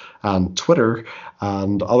YouTube and Twitter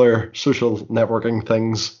and other social networking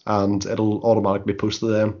things, and it'll automatically post to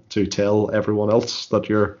them to tell everyone else that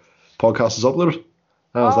your podcast is uploaded.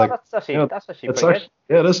 And that's actually pretty good.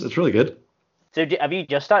 Yeah, it is. It's really good. So have you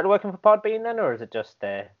just started working for Podbean then, or is it just?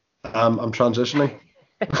 I'm transitioning.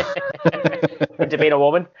 Into being a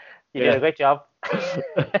woman. You did a great job.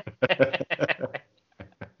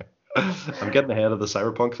 I'm getting ahead of the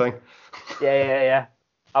cyberpunk thing. Yeah.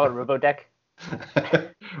 I want Robodeck.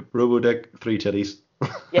 Robodeck, 3 titties.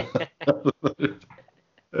 Yeah.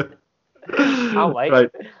 I'll wait. Right.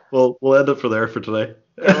 Well, we'll end it for there for today.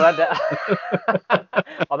 Yeah, we'll end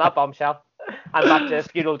it on that bombshell. I'm back to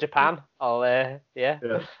feudal Japan. Yeah.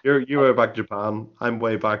 You're way back to Japan. I'm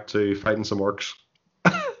way back to fighting some orcs.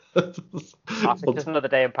 Classic, just another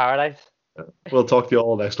day in paradise. We'll talk to you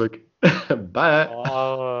all next week. Bye.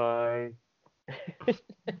 Bye.